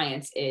with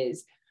clients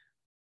is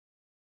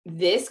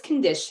this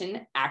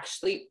condition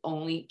actually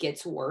only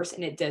gets worse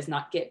and it does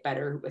not get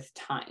better with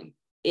time.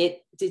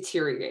 It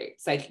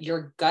deteriorates. Like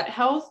your gut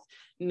health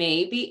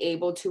may be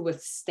able to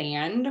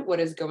withstand what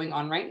is going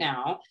on right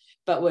now,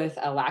 but with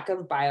a lack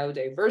of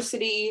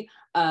biodiversity,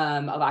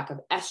 a lack of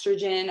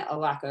estrogen, a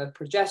lack of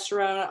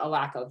progesterone, a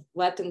lack of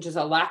leptin, just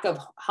a lack of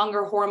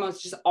hunger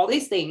hormones, just all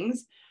these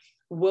things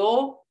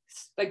will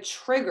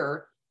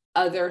trigger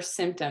other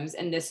symptoms.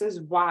 And this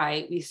is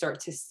why we start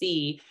to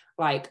see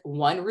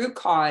one root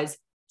cause,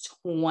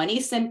 20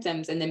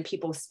 symptoms, and then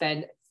people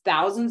spend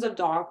thousands of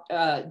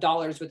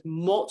dollars with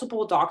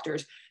multiple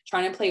doctors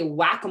trying to play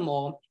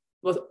whack-a-mole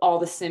with all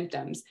the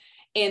symptoms.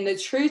 And the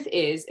truth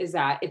is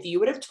that if you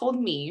would have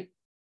told me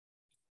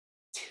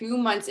 2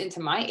 months into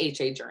my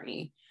HA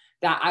journey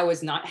that I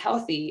was not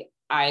healthy,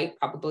 I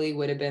probably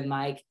would have been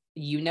like,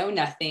 you know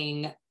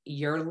nothing,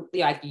 you're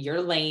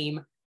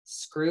lame,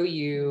 screw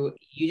you,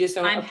 you just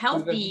don't. I'm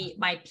healthy,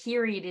 my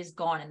period is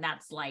gone, and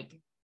that's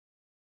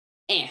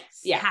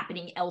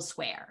happening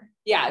elsewhere.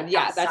 Yeah,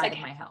 that's like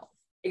my health.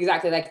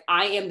 Exactly. Like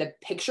I am the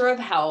picture of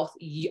health.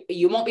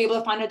 You won't be able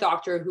to find a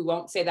doctor who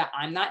won't say that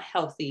I'm not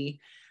healthy.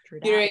 You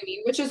know what I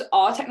mean? Which is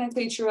all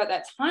technically true at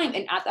that time.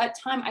 And at that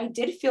time, I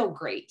did feel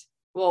great.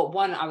 Well,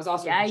 one, I was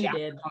also you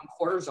did on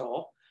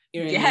cortisol.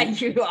 You know what I mean?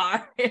 You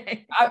are.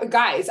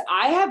 Guys,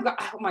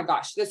 oh my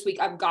gosh, this week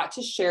I've got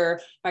to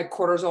share my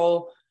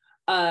cortisol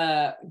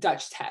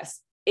Dutch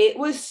test. It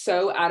was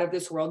so out of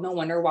this world. No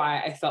wonder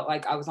why I felt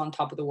like I was on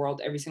top of the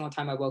world every single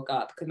time I woke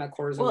up, because my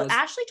cortisol was.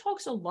 Ashley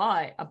talks a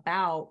lot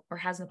about, or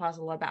has in the past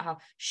a lot about, how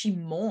she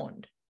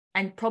mourned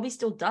and probably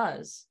still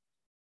does.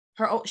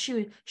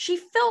 She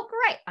felt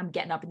great. I'm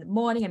getting up in the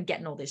morning. I'm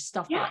getting all this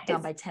stuff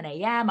done by 10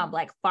 a.m. I'm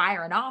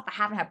firing off. I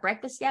haven't had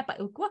breakfast yet, but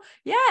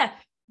yeah.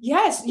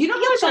 Yes. You know how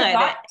much I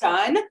got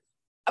done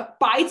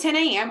by 10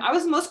 a.m. I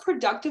was the most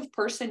productive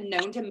person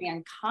known to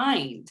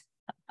mankind.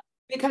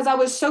 Because I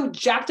was so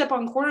jacked up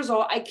on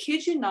cortisol. I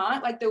kid you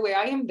not, the way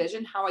I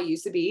envisioned how I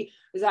used to be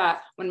was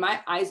that when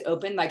my eyes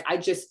opened, I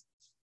just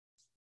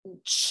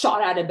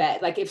shot out of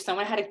bed. If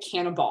someone had a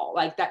cannonball,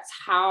 that's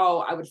how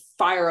I would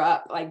fire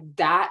up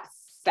that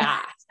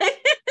fast.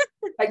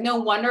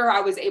 No wonder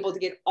I was able to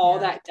get all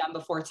that done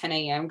before 10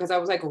 a.m. because I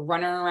was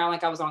running around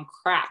like I was on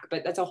crack,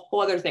 but that's a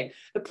whole other thing.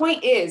 The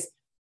point is,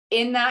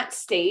 in that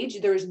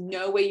stage, there's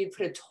no way you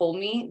could have told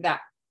me that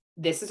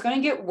this is going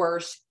to get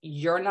worse.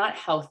 You're not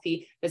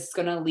healthy. This is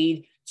going to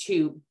lead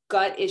to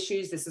gut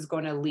issues. This is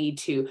going to lead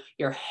to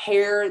your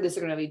hair. This is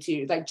going to lead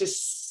to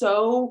just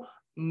so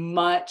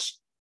much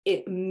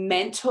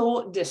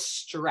mental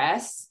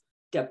distress,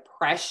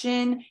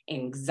 depression,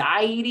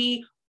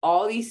 anxiety,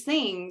 all these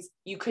things.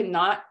 You could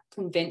not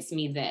convince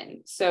me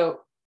then. So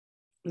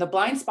the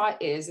blind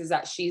spot is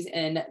that she's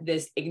in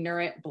this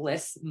ignorant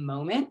bliss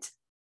moment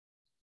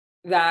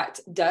that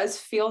does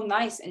feel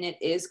nice and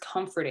it is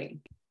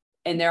comforting.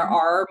 And there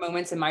are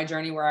moments in my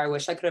journey where I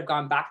wish I could have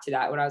gone back to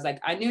that when I was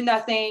I knew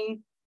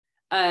nothing.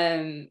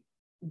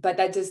 But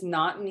that does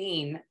not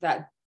mean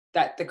that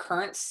the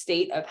current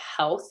state of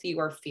health you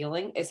are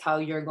feeling is how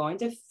you're going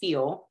to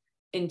feel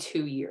in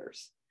 2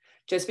 years.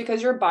 Just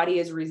because your body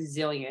is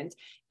resilient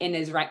and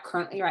is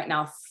currently right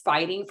now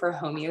fighting for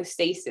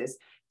homeostasis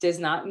does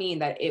not mean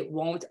that it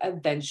won't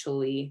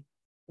eventually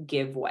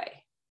give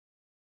way.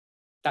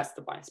 That's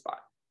the blind spot.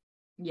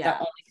 Yeah.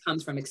 That only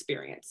comes from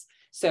experience.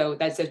 So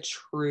that's a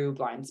true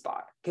blind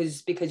spot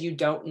because you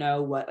don't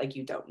know what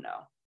you don't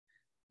know.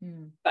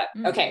 But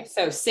okay,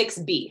 so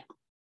 6B,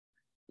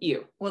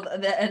 you. Well,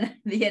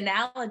 the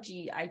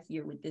analogy I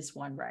hear with this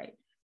one, right,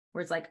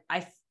 where it's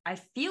I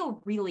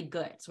feel really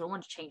good, so I don't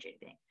want to change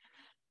anything.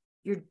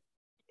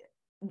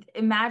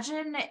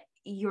 imagine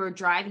you're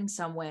driving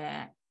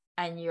somewhere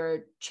and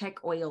your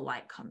check oil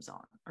light comes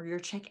on or your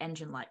check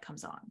engine light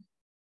comes on.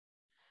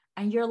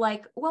 And you're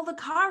like, well, the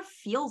car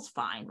feels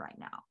fine right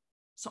now,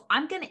 so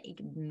I'm going to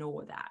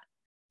ignore that.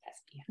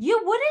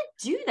 You wouldn't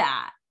do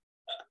that.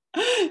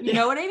 You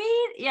know what I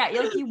mean? Yeah,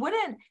 like you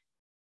wouldn't.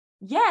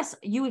 Yes,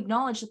 you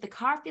acknowledge that the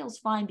car feels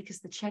fine because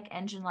the check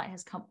engine light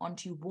has come on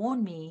to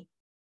warn me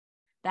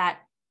that,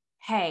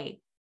 hey,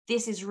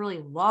 this is really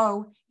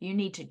low. You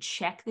need to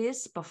check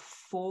this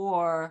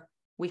before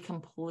we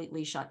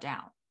completely shut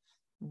down.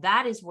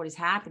 That is what is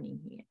happening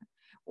here.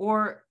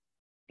 Or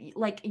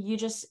like you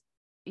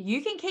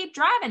can keep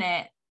driving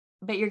it,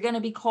 but you're going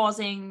to be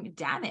causing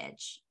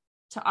damage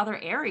to other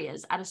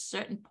areas at a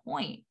certain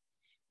point,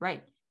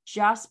 right?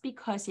 Just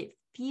because it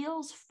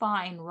feels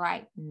fine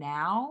right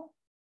now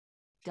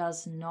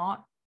does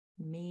not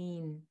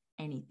mean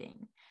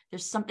anything.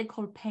 There's something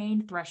called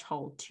pain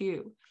threshold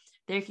too.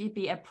 There could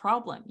be a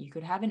problem. You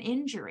could have an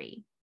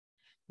injury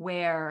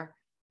where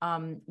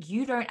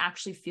you don't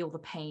actually feel the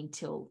pain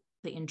till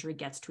the injury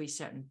gets to a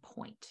certain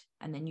point,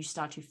 and then you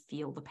start to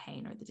feel the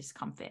pain or the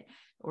discomfort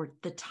or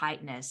the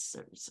tightness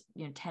or,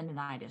 you know,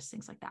 tendonitis,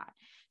 things like that.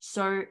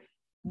 So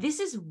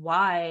this is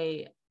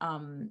why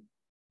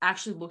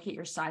actually look at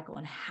your cycle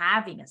and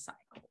having a cycle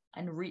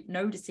and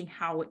noticing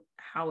how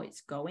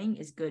it's going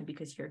is good,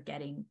 because you're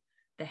getting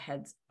the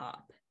heads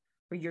up,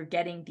 or you're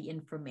getting the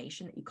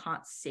information that you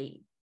can't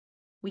see.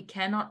 We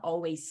cannot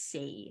always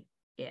see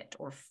it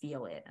or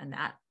feel it, and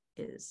that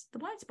is the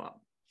blind spot.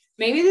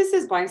 Maybe this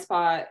is blind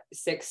spot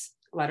 6,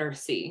 letter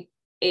C,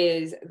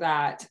 is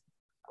that,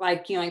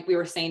 like, you know, like we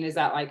were saying, is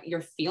that like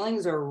your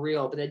feelings are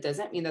real, but it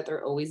doesn't mean that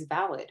they're always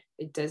valid.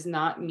 It does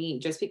not mean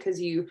just because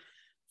you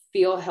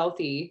feel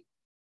healthy,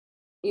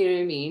 you know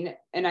what I mean?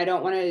 And I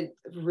don't want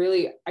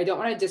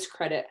to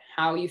discredit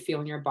how you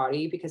feel in your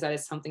body, because that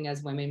is something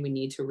as women we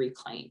need to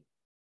reclaim.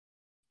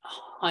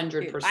 100%.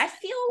 Dude, I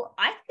feel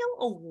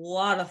a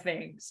lot of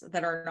things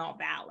that are not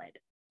valid.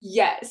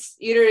 Yes.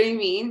 You know what I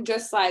mean?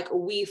 Just like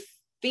we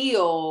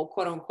feel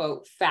quote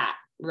unquote fat,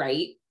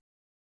 right?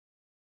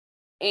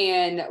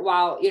 And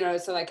while, you know,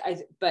 so like,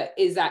 but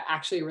is that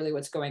actually really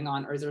what's going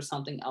on, or is there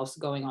something else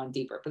going on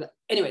deeper? But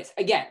anyways,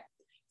 again,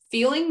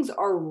 feelings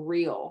are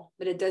real,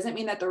 but it doesn't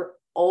mean that they're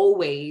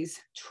always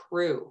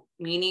true.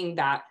 Meaning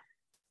that,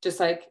 just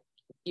like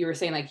you were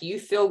saying, like you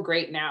feel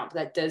great now, but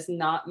that does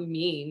not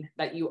mean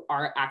that you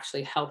are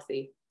actually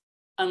healthy,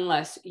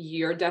 unless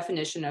your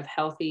definition of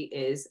healthy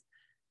is,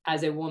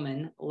 as a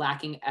woman,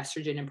 lacking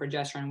estrogen and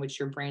progesterone, which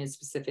your brain is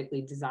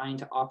specifically designed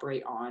to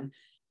operate on.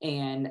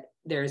 And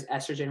there's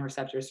estrogen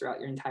receptors throughout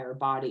your entire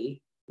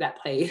body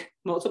that play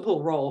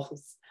multiple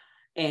roles,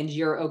 and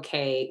you're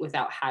okay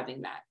without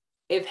having that.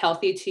 If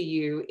healthy to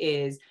you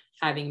is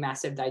having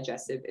massive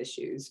digestive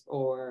issues,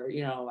 or,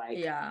 you know,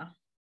 like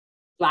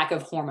lack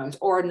of hormones,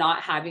 or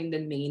not having the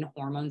main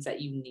hormones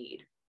that you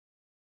need,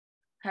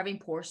 having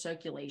poor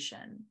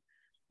circulation,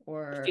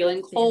 or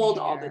feeling cold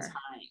all the time.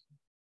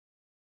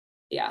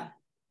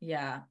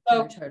 Yeah.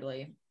 So,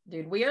 totally.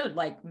 Dude, we are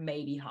like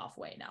maybe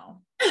halfway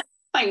now.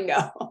 I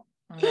know.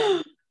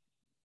 Okay.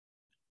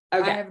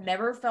 I have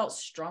never felt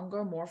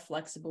stronger, more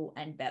flexible,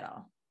 and better.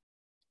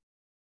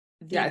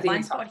 The I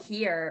blind spot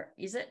here,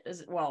 is it,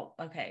 well,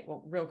 okay,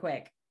 well, real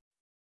quick.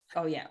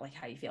 Oh yeah, like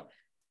how you feel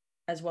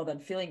as well. Then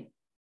feeling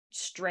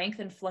strength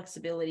and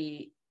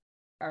flexibility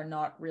are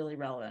not really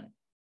relevant.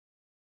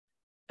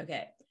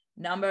 Okay.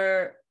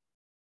 Number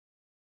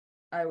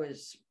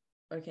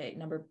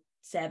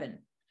 7.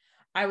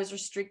 I was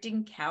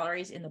restricting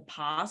calories in the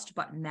past,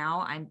 but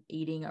now I'm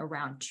eating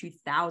around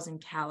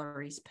 2,000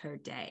 calories per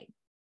day.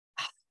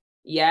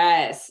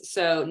 Yes.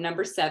 So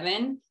number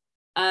 7,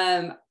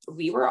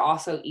 we were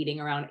also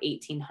eating around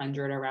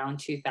 1,800, around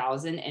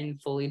 2,000 in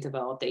fully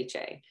developed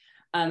HA.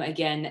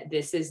 Again,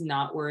 this is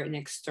not where an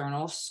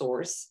external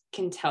source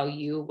can tell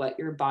you what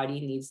your body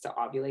needs to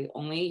ovulate.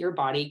 Only your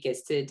body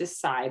gets to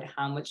decide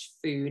how much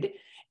food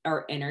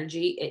or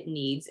energy it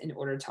needs in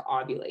order to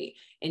ovulate.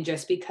 And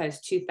just because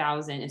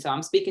 2,000, and so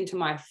I'm speaking to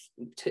my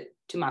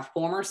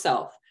former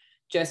self,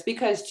 just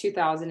because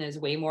 2,000 is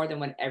way more than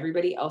what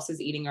everybody else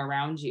is eating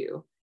around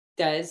you,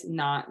 does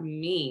not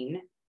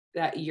mean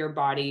that your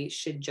body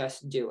should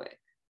just do it.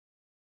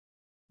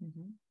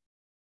 Mm-hmm.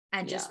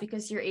 And just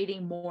because you're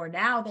eating more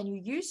now than you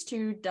used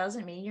to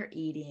doesn't mean you're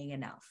eating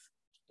enough.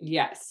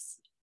 Yes.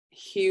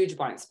 Huge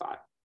blind spot.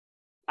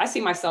 I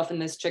see myself in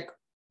this chick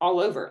all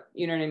over.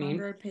 You know what I mean?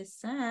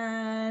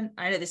 100%.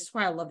 I know, this is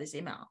why I love this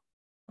email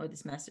or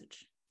this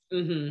message.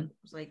 Mm-hmm. I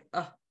was like,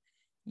 oh,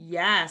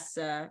 yes.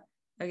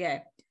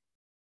 Okay.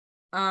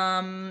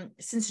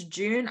 Since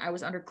June, I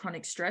was under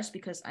chronic stress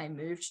because I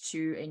moved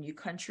to a new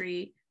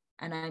country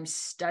and I'm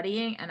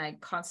studying, and I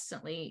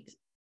constantly,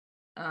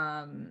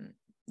 I'm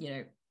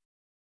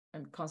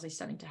constantly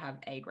studying to have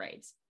A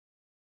grades.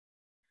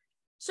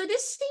 So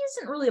this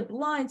isn't really a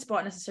blind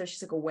spot necessarily.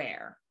 She's like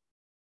aware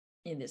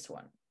in this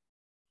one.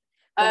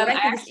 I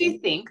actually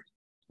think,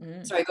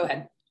 sorry, go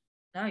ahead.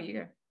 No, you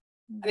go.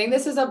 I think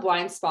this is a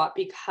blind spot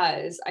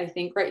because I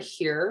think right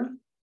here,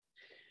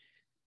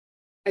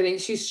 I think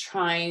she's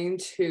trying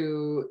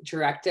to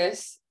direct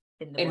us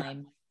In the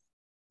blame.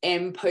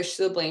 and push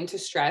the blame to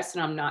stress.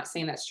 And I'm not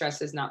saying that stress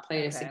does not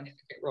play a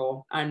significant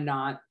role. I'm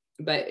not.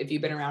 But if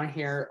you've been around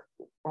here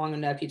long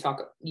enough,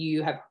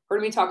 you have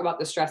heard me talk about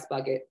the stress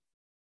bucket.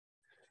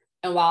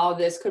 And while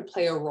this could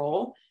play a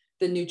role,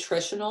 the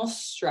nutritional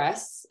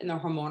stress and the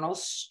hormonal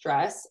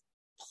stress,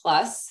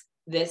 plus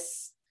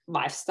this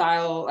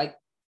lifestyle, like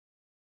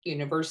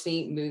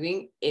university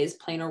moving, is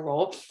playing a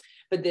role.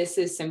 But this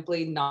is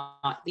simply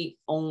not the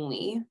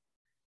only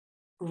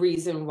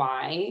reason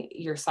why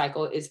your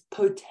cycle is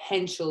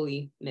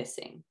potentially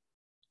missing.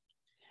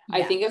 Yeah.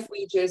 I think if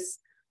we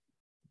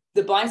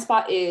the blind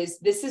spot is,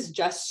 this is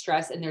just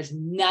stress and there's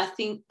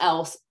nothing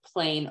else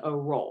playing a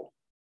role.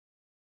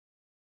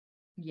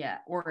 Yeah.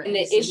 And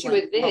the issue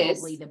with this,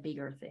 probably the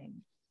bigger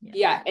thing.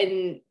 Yeah.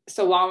 And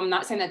so while I'm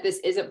not saying that this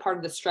isn't part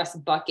of the stress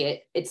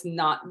bucket, it's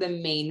not the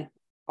main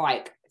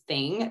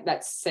thing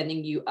that's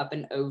sending you up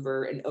and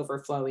over and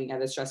overflowing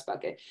of the stress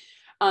bucket.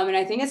 And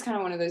I think it's kind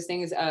of one of those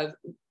things of,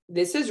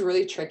 this is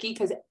really tricky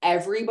because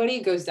everybody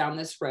goes down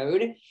this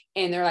road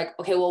and they're like,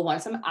 okay, well,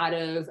 once I'm out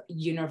of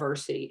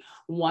university,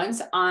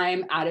 once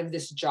I'm out of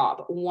this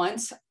job,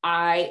 once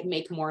I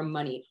make more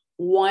money,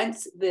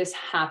 once this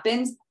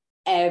happens,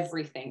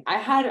 everything. I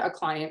had a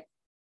client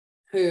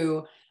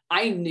who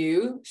I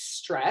knew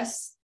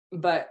stress,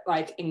 but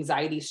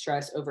anxiety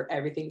stress over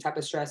everything, type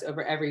of stress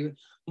over every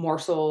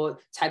morsel,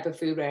 type of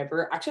food,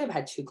 whatever. Actually, I've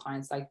had 2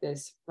 clients like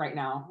this right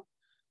now,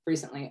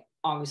 recently,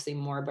 obviously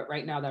more, but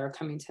right now that are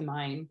coming to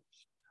mind,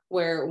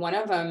 where one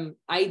of them,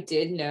 I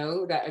did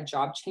know that a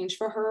job change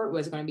for her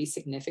was going to be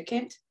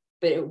significant,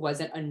 but it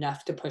wasn't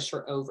enough to push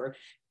her over.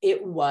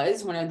 It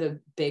was one of the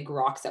big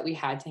rocks that we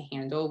had to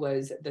handle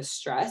was the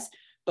stress,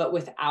 but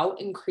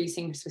without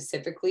increasing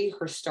specifically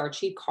her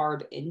starchy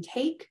carb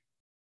intake,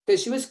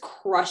 because she was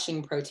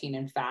crushing protein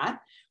and fat,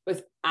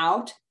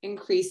 without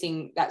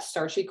increasing that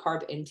starchy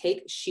carb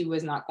intake, she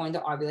was not going to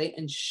ovulate.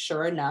 And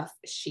sure enough,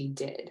 she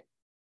did.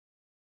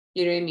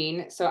 You know what I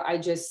mean? So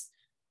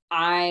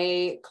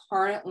I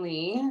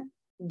currently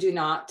do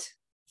not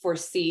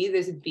foresee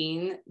this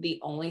being the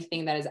only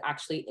thing that is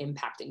actually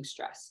impacting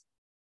stress.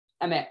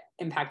 I mean,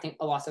 impacting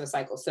a loss of a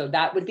cycle. So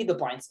that would be the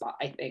blind spot,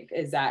 I think,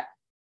 is that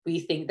we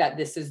think that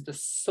this is the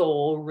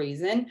sole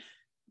reason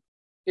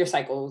your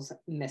cycle's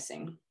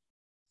missing.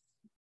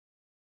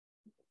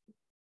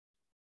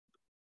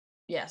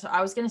 Yeah. So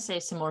I was going to say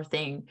a similar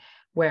thing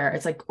where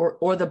it's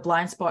or the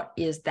blind spot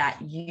is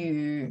that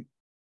you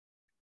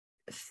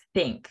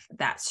think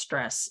that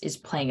stress is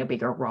playing a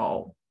bigger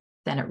role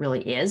than it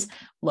really is.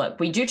 Look,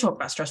 we do talk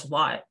about stress a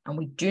lot and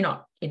we do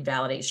not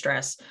invalidate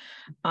stress.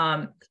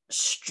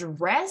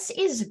 Stress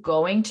is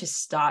going to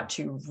start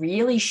to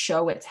really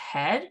show its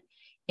head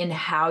in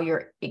how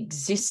your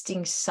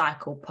existing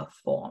cycle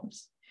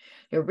performs.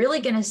 You're really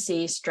going to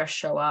see stress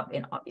show up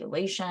in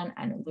ovulation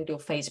and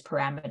luteal phase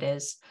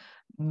parameters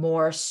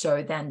more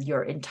so than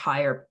your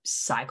entire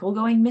cycle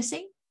going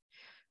missing.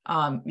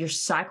 Your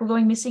cycle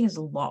going missing is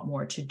a lot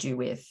more to do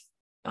with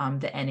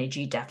the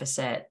energy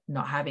deficit,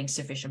 not having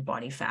sufficient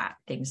body fat,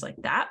 things like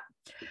that.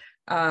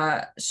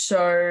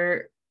 So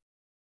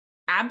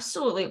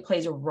absolutely it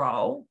plays a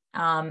role.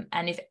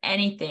 And if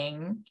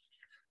anything,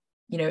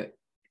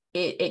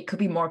 it could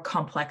be more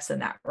complex than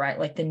that, right?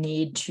 Like the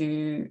need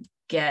to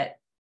get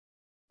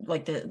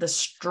the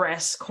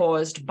stress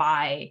caused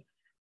by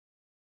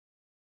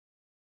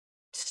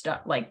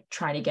stuff like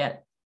trying to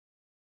get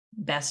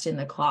best in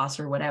the class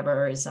or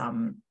whatever is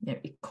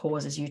it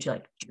causes you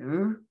to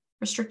do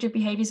restrictive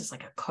behaviors. It's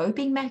like a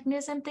coping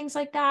mechanism, things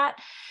like that,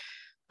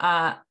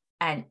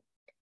 and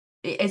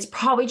it's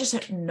probably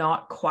just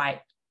not quite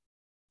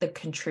the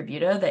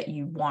contributor that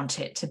you want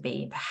it to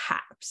be,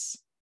 perhaps.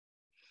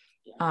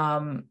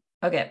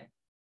 Okay,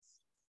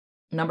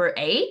 number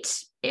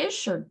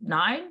 8-ish or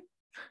 9,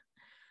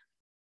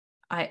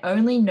 I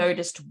only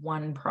noticed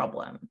one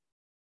problem.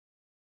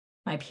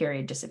 My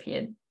period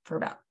disappeared for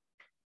about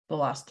the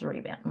last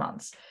 3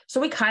 months. So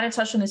we kind of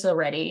touched on this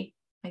already,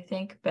 I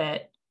think,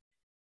 but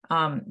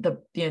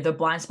the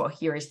blind spot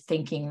here is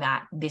thinking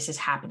that this is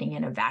happening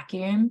in a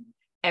vacuum.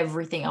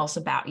 Everything else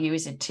about you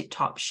is in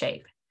tip-top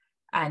shape.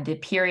 And the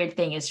period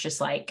thing is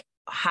just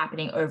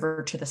happening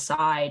over to the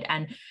side,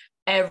 and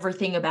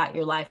everything about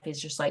your life is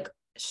just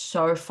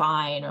so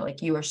fine, or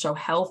you are so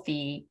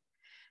healthy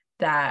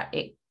that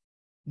it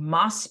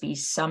must be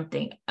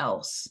something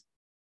else.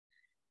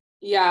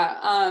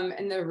 Yeah.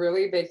 And the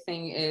really big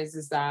thing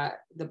is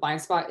that the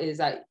blind spot is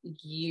that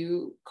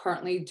you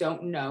currently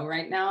don't know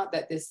right now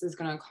that this is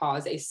going to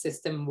cause a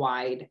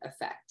system-wide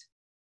effect.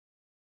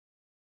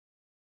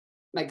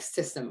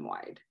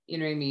 System-wide, you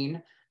know what I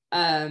mean?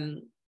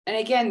 And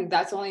again,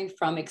 that's only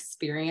from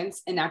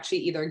experience and actually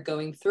either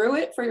going through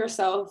it for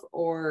yourself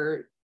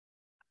or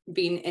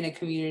being in a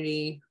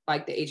community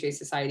like the HA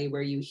Society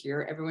where you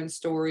hear everyone's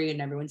story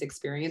and everyone's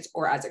experience,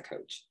 or as a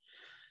coach.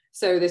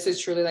 So this is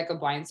truly a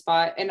blind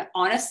spot. And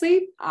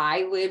honestly,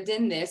 I lived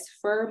in this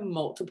for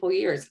multiple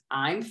years.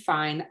 I'm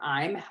fine.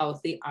 I'm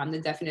healthy. I'm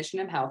the definition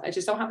of health. I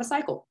just don't have a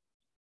cycle.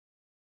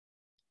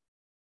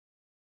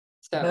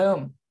 So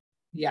Boom.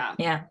 yeah.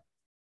 Yeah.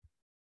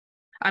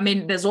 I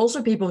mean, there's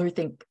also people who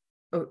think,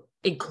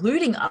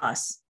 including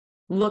us,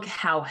 look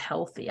how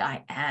healthy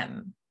I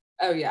am.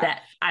 Oh yeah.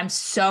 That I'm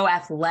so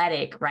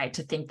athletic, right?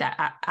 To think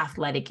that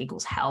athletic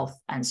equals health.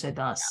 And so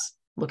thus,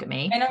 look at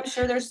me. And I'm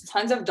sure there's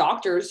tons of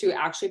doctors who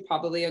actually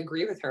probably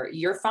agree with her.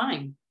 You're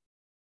fine.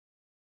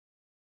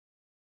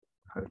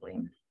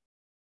 Totally.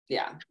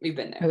 Yeah, we've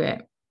been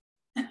there.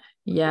 Okay.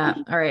 Yeah.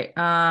 All right.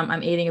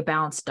 I'm eating a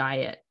balanced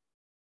diet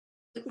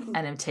and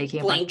I'm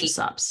taking a bunch of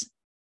subs.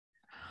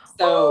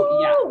 So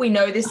yeah, we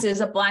know this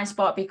is a blind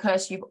spot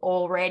because you've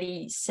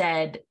already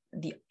said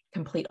the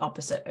complete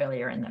opposite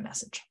earlier in the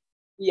message.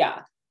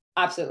 Yeah,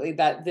 absolutely.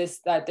 That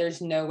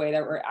there's no way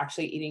that we're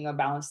actually eating a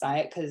balanced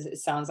diet, because it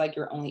sounds like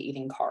you're only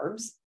eating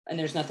carbs, and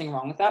there's nothing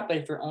wrong with that. But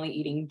if you're only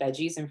eating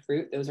veggies and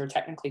fruit, those are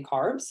technically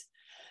carbs.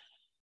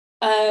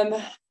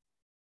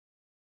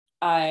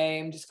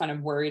 I'm just kind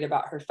of worried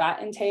about her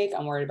fat intake.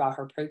 I'm worried about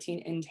her protein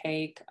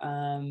intake.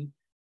 And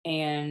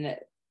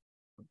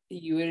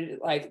you would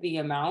like the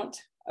amount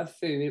of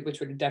food, which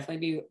would definitely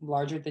be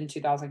larger than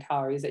 2,000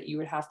 calories, that you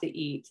would have to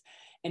eat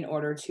in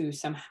order to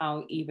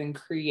somehow even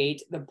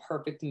create the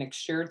perfect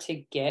mixture to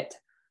get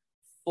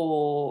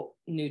full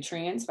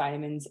nutrients,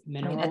 vitamins,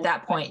 minerals. I mean, at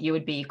that point, you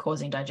would be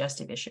causing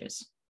digestive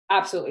issues.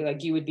 Absolutely.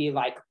 Like you would be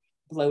like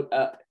bloat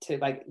up to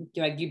like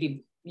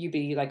you'd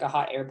be like a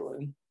hot air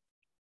balloon.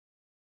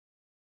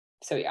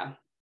 So yeah.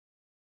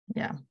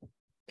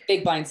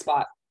 Big blind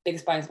spot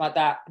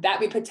that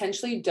we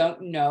potentially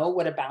don't know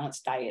what a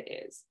balanced diet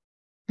is.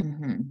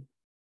 Mm-hmm.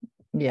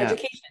 Yeah.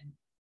 Education.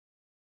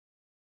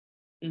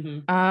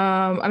 Mm-hmm.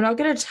 I'm not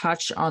going to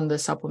touch on the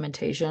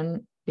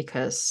supplementation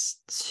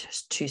because it's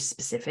just too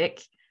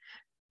specific,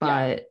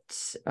 but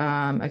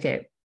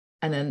okay.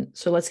 And then,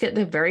 so let's get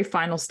the very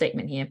final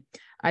statement here.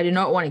 I do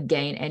not want to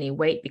gain any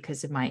weight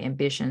because of my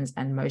ambitions,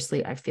 and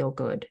mostly I feel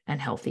good and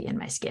healthy in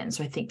my skin.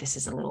 So I think this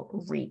is a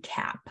little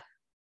recap.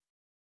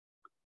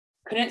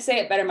 Couldn't say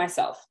it better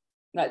myself.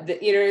 You know what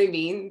I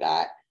mean?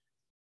 That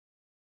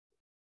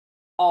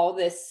all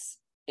this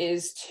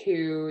is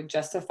to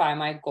justify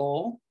my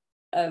goal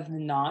of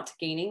not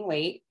gaining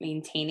weight,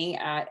 maintaining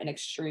at an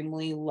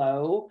extremely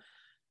low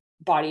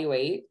body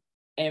weight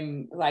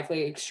and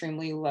likely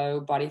extremely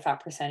low body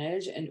fat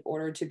percentage in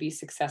order to be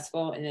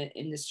successful in an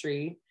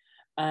industry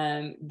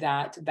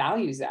that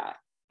values that.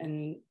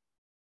 And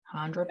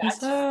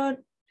 100%.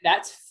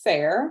 That's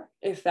fair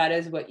if that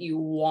is what you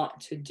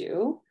want to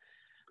do.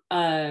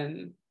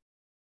 Like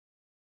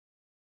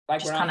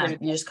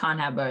you just can't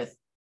have both.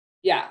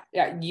 Yeah.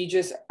 You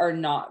just are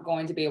not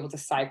going to be able to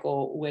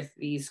cycle with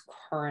these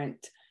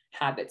current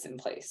habits in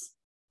place.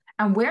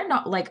 And we're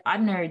not like, I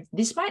don't know,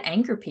 this might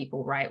anger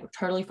people, right? We're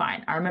totally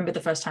fine. I remember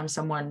the first time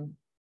someone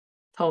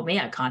told me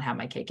I can't have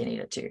my cake and eat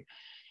it too.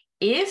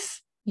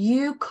 If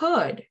you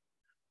could,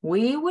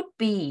 we would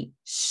be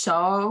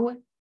so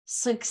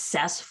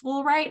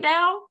successful right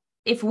now.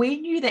 If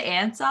we knew the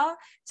answer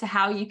to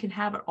how you can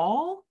have it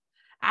all,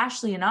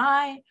 Ashley and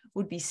I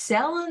would be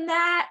selling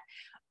that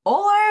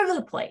all over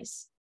the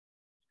place.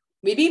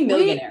 We'd be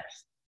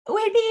millionaires.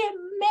 We'd be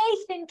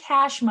making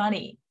cash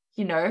money,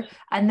 you know,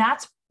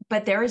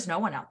 but there is no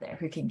one out there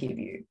who can give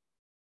you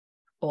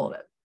all of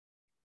it.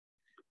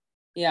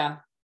 Yeah.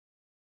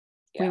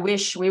 We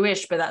wish,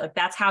 but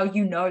that's how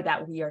you know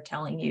that we are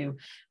telling you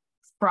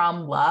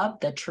from love,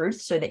 the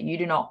truth, so that you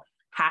do not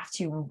have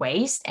to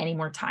waste any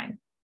more time.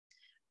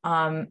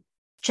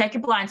 Check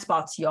your blind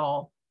spots,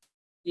 y'all.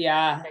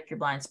 Yeah. Check your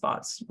blind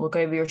spots. Look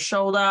over your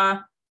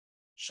shoulder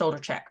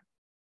check.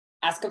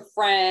 Ask a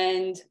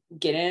friend,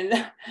 get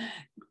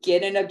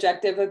an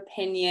objective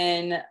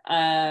opinion.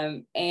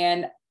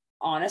 And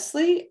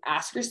honestly,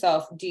 ask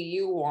yourself, do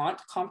you want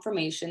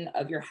confirmation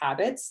of your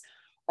habits,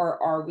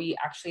 or are we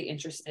actually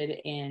interested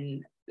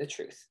in the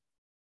truth?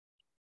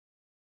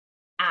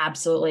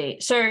 Absolutely.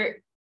 So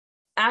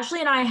Ashley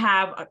and I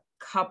have a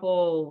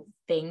couple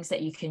things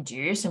that you can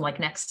do, some like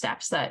next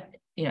steps that,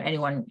 you know,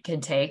 anyone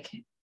can take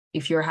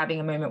if you're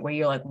having a moment where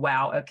you're like,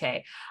 wow,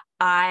 okay,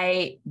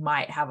 I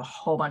might have a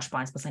whole bunch of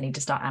blind spots I need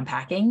to start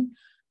unpacking.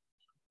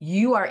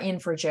 You are in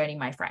for a journey,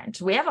 my friend.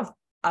 We have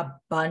a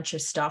bunch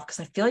of stuff because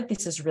I feel like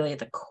this is really at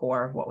the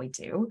core of what we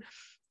do.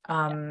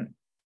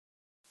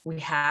 We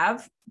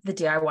have the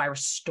DIY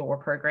Restore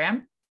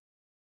program.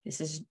 This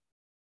is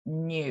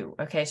new.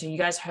 Okay, so you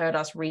guys heard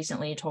us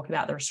recently talk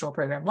about the Restore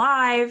program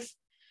live.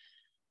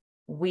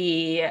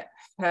 We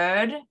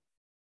heard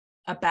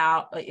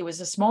about, it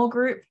was a small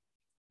group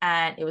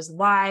and it was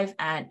live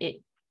and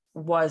it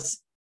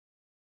was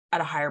at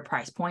a higher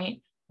price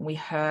point. We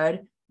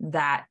heard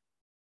that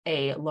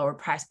a lower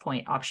price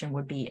point option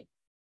would be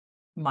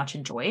much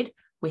enjoyed.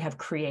 We have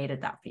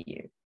created that for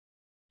you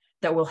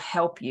that will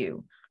help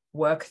you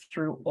work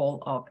through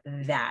all of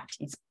that.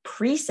 It's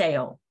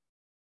pre-sale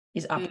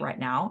is up right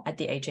now at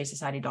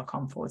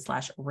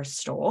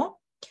thehasociety.com/restore.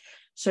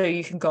 So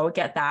you can go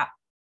get that.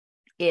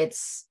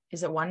 Is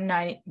it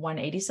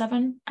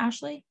 $187,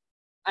 Ashley?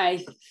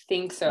 I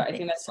think so. I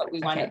think that's so. what we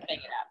wound up paying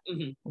it at.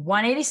 Mm-hmm.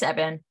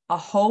 187, a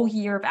whole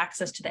year of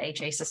access to the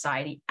HA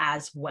Society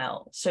as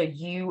well. So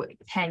you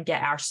can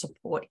get our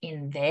support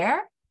in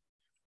there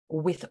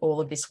with all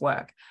of this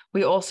work.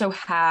 We also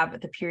have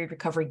the period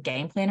recovery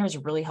game planner is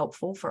really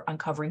helpful for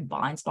uncovering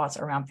blind spots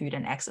around food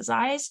and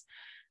exercise.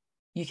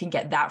 You can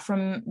get that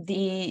from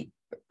the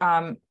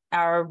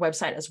our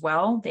website as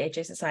well,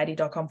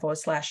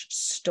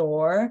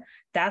 thehasociety.com/store.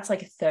 That's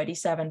like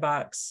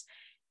 $37.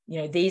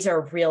 You know, these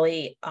are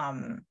really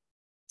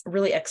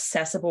really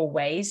accessible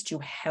ways to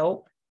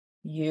help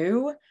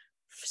you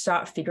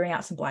start figuring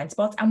out some blind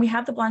spots. And we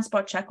have the blind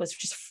spot checklist,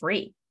 which is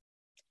free.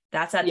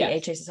 That's at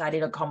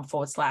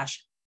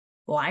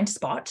thehasociety.com/blind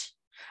spot.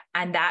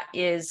 And that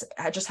is,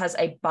 it just has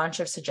a bunch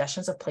of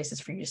suggestions of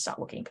places for you to start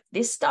looking.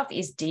 This stuff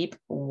is deep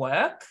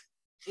work,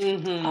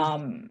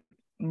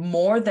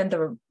 more than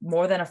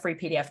a free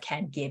PDF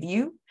can give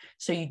you.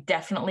 So you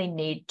definitely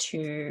need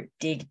to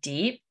dig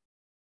deep,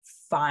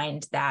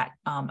 find that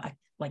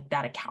like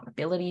that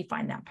accountability,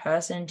 find that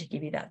person to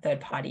give you that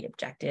third party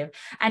objective.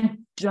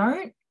 And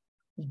don't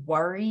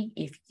worry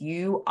if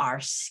you are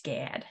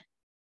scared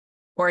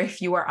or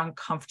if you are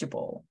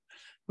uncomfortable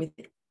with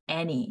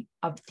any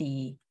of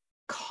the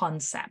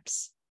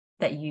concepts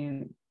that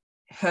you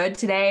heard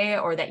today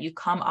or that you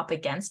come up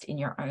against in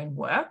your own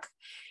work,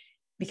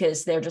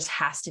 because there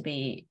has to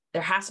be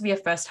a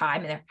first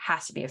time and there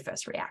has to be a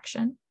first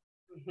reaction.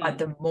 But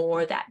the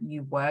more that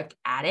you work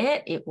at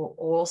it, it will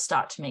all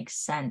start to make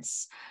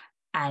sense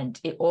and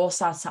it all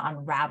starts to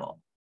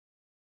unravel.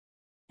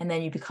 And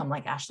then you become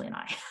like Ashley and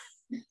I.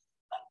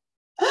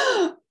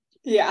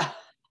 Yeah.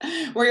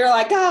 Where you're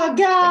like, oh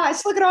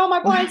gosh, look at all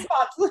my blind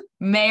spots.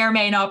 May or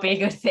may not be a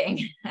good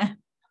thing.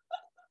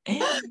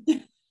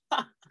 Okay.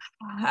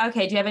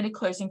 Do you have any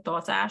closing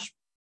thoughts, Ash?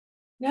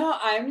 No,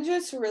 I'm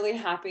just really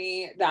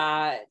happy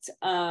that,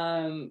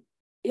 that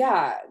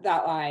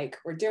like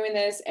we're doing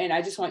this. And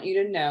I just want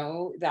you to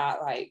know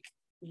that like,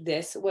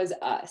 this was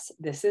us.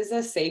 This is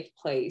a safe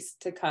place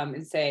to come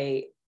and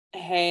say,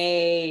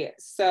 hey,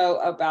 so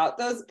about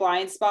those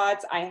blind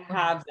spots, I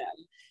have them.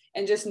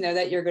 And just know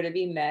that you're going to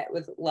be met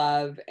with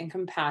love and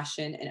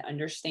compassion and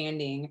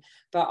understanding,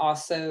 but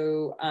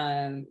also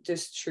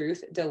just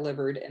truth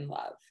delivered in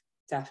love.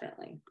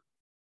 Definitely.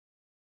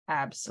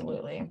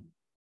 Absolutely.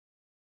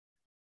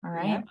 All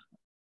right. Yep.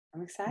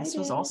 I'm excited. This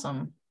was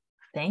awesome.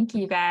 Thank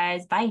you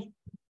guys. Bye.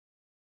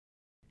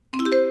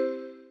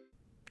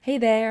 Hey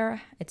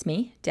there, it's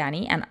me,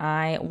 Danny, and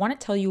I want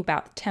to tell you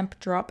about Temp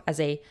Drop as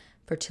a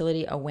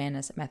fertility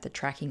awareness method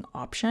tracking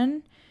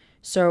option.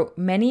 So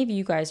many of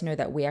you guys know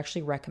that we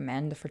actually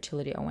recommend the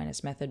fertility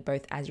awareness method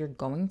both as you're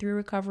going through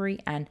recovery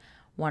and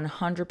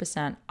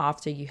 100%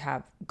 after you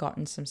have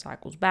gotten some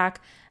cycles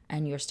back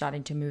and you're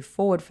starting to move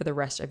forward for the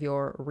rest of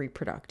your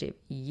reproductive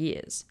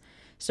years.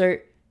 So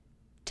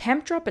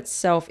Temp Drop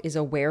itself is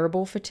a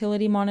wearable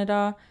fertility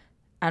monitor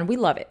and we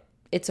love it.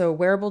 It's a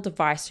wearable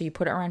device, so you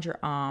put it around your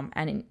arm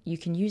and you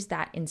can use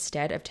that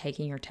instead of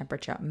taking your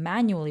temperature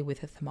manually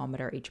with a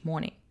thermometer each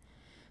morning.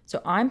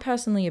 So I'm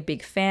personally a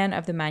big fan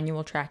of the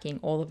manual tracking.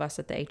 All of us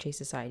at the HA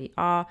Society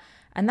are,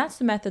 and that's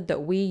the method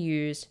that we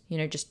use,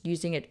 just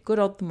using a good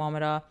old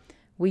thermometer.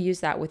 We use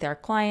that with our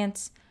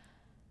clients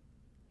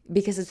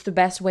because it's the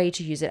best way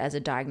to use it as a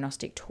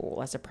diagnostic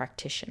tool as a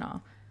practitioner.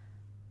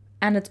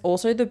 And it's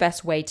also the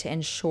best way to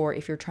ensure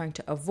if you're trying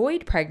to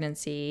avoid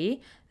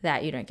pregnancy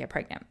that you don't get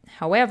pregnant.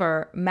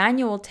 However,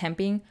 manual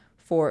temping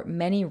for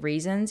many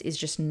reasons is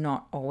just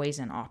not always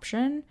an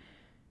option.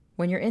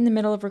 When you're in the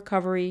middle of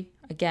recovery,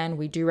 again,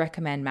 we do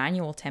recommend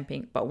manual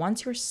temping, but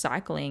once you're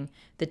cycling,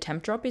 the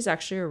Temp Drop is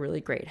actually a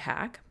really great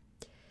hack.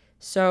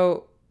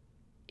 So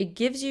it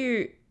gives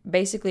you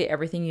basically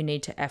everything you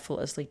need to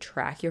effortlessly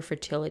track your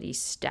fertility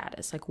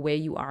status, like where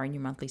you are in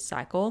your monthly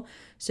cycle.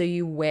 So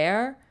you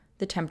wear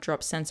the Temp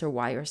Drop sensor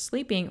while you're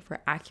sleeping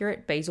for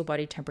accurate basal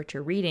body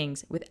temperature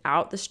readings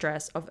without the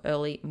stress of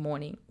early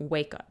morning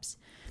wake-ups.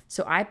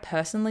 So I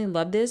personally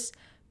love this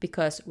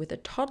because with a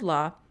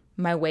toddler,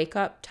 my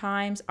wake-up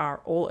times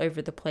are all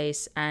over the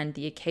place and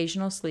the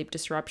occasional sleep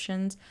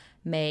disruptions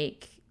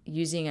make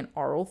using an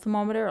oral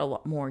thermometer a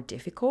lot more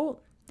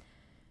difficult.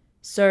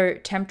 So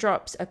Temp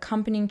Drop's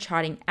accompanying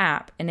charting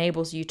app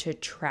enables you to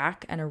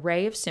track an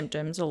array of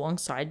symptoms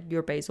alongside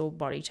your basal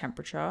body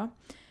temperature.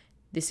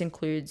 This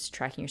includes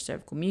tracking your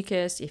cervical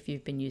mucus if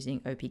you've been using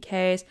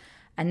OPKs,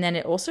 and then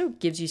it also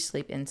gives you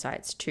sleep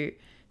insights too.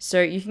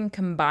 So you can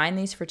combine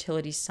these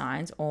fertility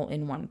signs all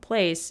in one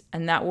place,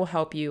 and that will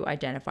help you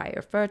identify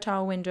your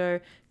fertile window,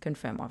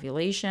 confirm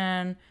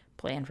ovulation,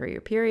 plan for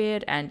your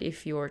period, and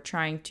if you're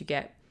trying to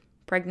get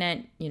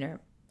pregnant,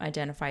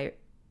 identify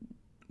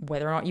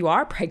whether or not you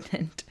are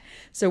pregnant.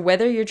 So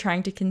whether you're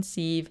trying to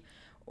conceive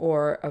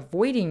or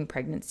avoiding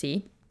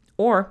pregnancy,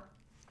 or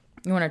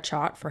you want to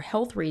chart for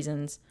health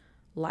reasons,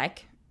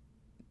 like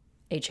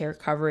HA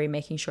recovery,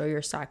 making sure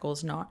your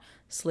cycle's not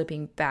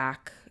slipping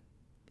back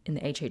in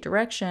the HA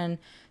direction,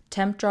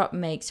 Temp Drop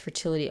makes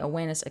fertility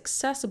awareness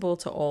accessible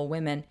to all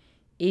women,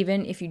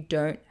 even if you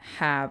don't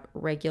have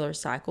regular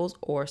cycles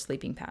or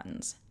sleeping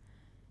patterns.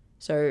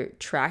 So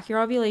track your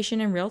ovulation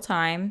in real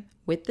time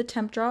with the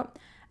temp drop.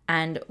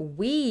 And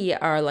we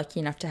are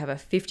lucky enough to have a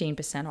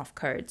 15% off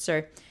code.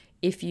 So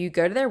if you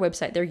go to their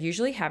website, they're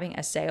usually having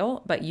a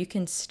sale, but you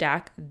can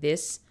stack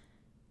this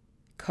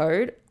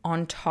code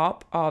on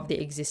top of the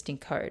existing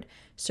code.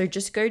 So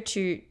just go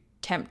to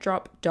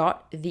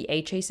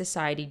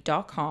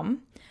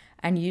tempdrop.thehasociety.com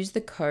and use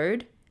the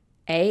code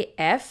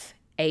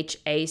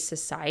AFHA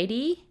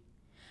Society.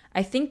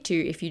 I think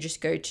too, if you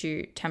just go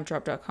to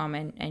tempdrop.com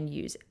and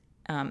use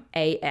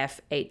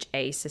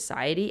AFHA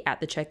Society at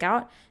the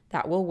checkout,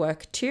 that will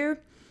work too.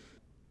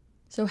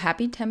 So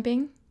happy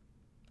temping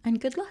and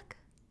good luck.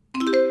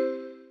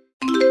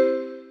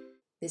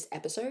 This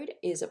episode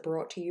is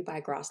brought to you by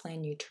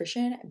Grassland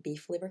Nutrition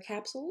beef liver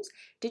capsules.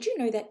 Did you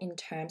know that in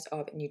terms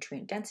of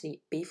nutrient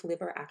density, beef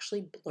liver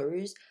actually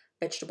blows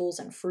vegetables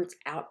and fruits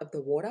out of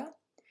the water?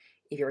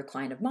 If you're a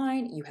client of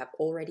mine, you have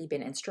already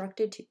been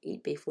instructed to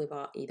eat beef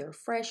liver either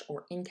fresh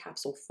or in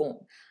capsule form.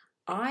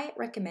 I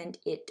recommend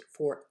it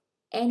for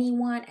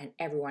anyone and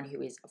everyone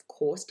who is, of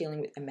course,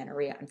 dealing with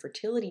amenorrhea and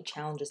fertility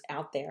challenges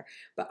out there,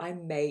 but I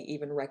may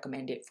even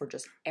recommend it for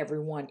just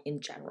everyone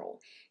in general.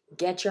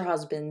 Get your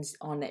husbands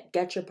on it,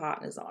 get your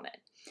partners on it.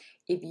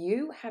 If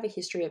you have a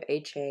history of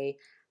HA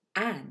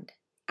and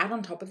add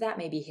on top of that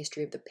maybe a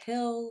history of the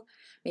pill,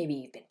 maybe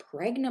you've been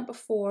pregnant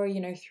before,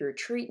 through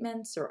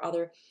treatments or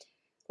other,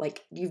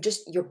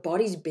 your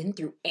body's been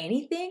through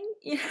anything,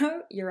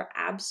 you're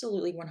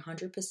absolutely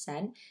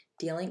 100%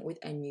 dealing with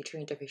a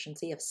nutrient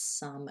deficiency of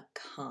some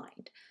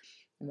kind.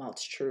 And while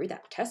it's true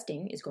that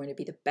testing is going to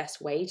be the best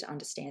way to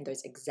understand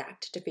those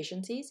exact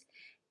deficiencies,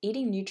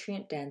 eating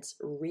nutrient-dense,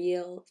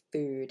 real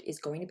food is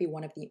going to be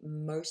one of the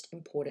most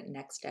important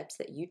next steps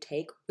that you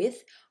take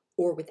with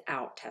or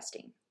without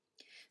testing.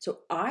 So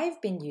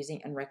I've been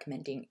using and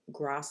recommending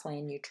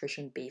Grassland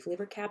Nutrition beef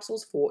liver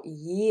capsules for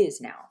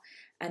years now.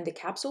 And the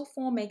capsule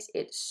form makes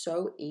it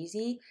so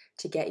easy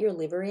to get your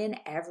liver in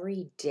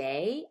every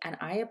day. And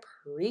I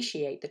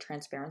appreciate the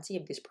transparency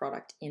of this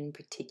product in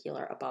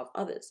particular above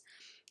others.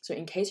 So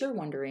in case you're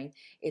wondering,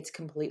 it's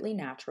completely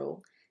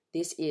natural.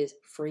 This is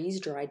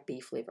freeze-dried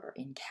beef liver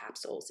in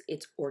capsules.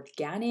 It's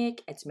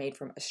organic, it's made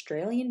from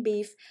Australian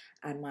beef,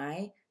 and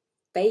my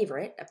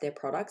favorite of their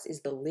products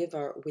is the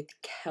liver with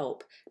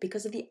kelp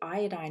because of the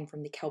iodine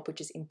from the kelp, which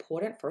is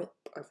important for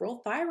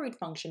overall thyroid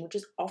function, which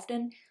is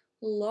often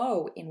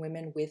low in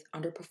women with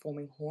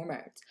underperforming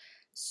hormones.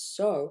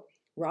 So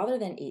rather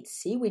than eat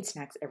seaweed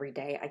snacks every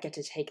day, I get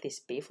to take this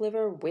beef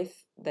liver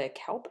with the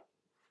kelp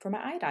for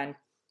my iodine.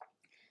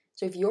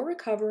 So if you're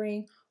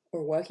recovering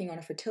or working on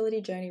a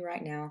fertility journey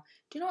right now,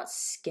 do not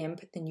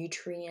skimp the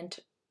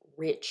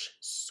nutrient-rich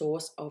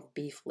source of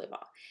beef liver.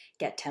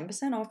 Get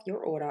 10% off your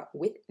order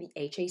with the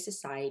HA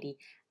Society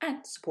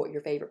and support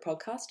your favorite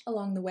podcast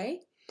along the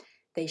way.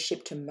 They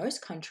ship to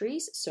most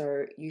countries,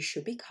 so you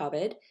should be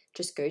covered.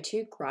 Just go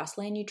to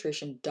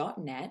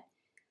grasslandnutrition.net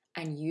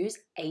and use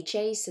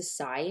HA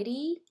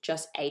Society,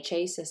 just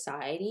HA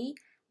Society,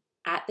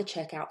 at the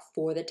checkout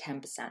for the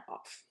 10%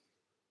 off.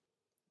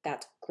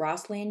 That's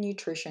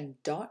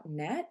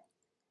grasslandnutrition.net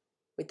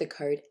with the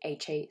code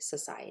HA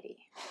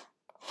Society.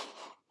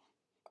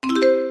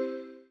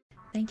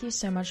 Thank you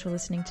so much for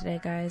listening today,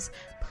 guys.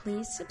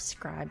 Please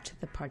subscribe to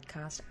the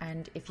podcast,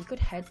 and if you could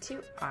head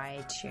to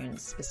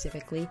iTunes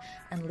specifically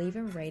and leave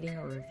a rating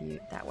or review,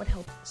 that would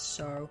help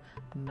so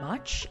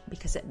much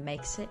because it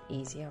makes it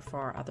easier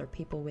for other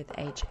people with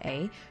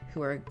HA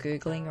who are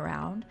Googling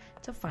around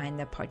to find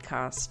the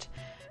podcast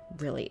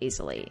really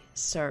easily.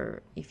 So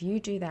if you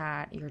do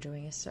that, you're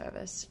doing a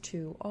service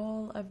to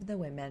all of the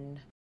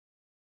women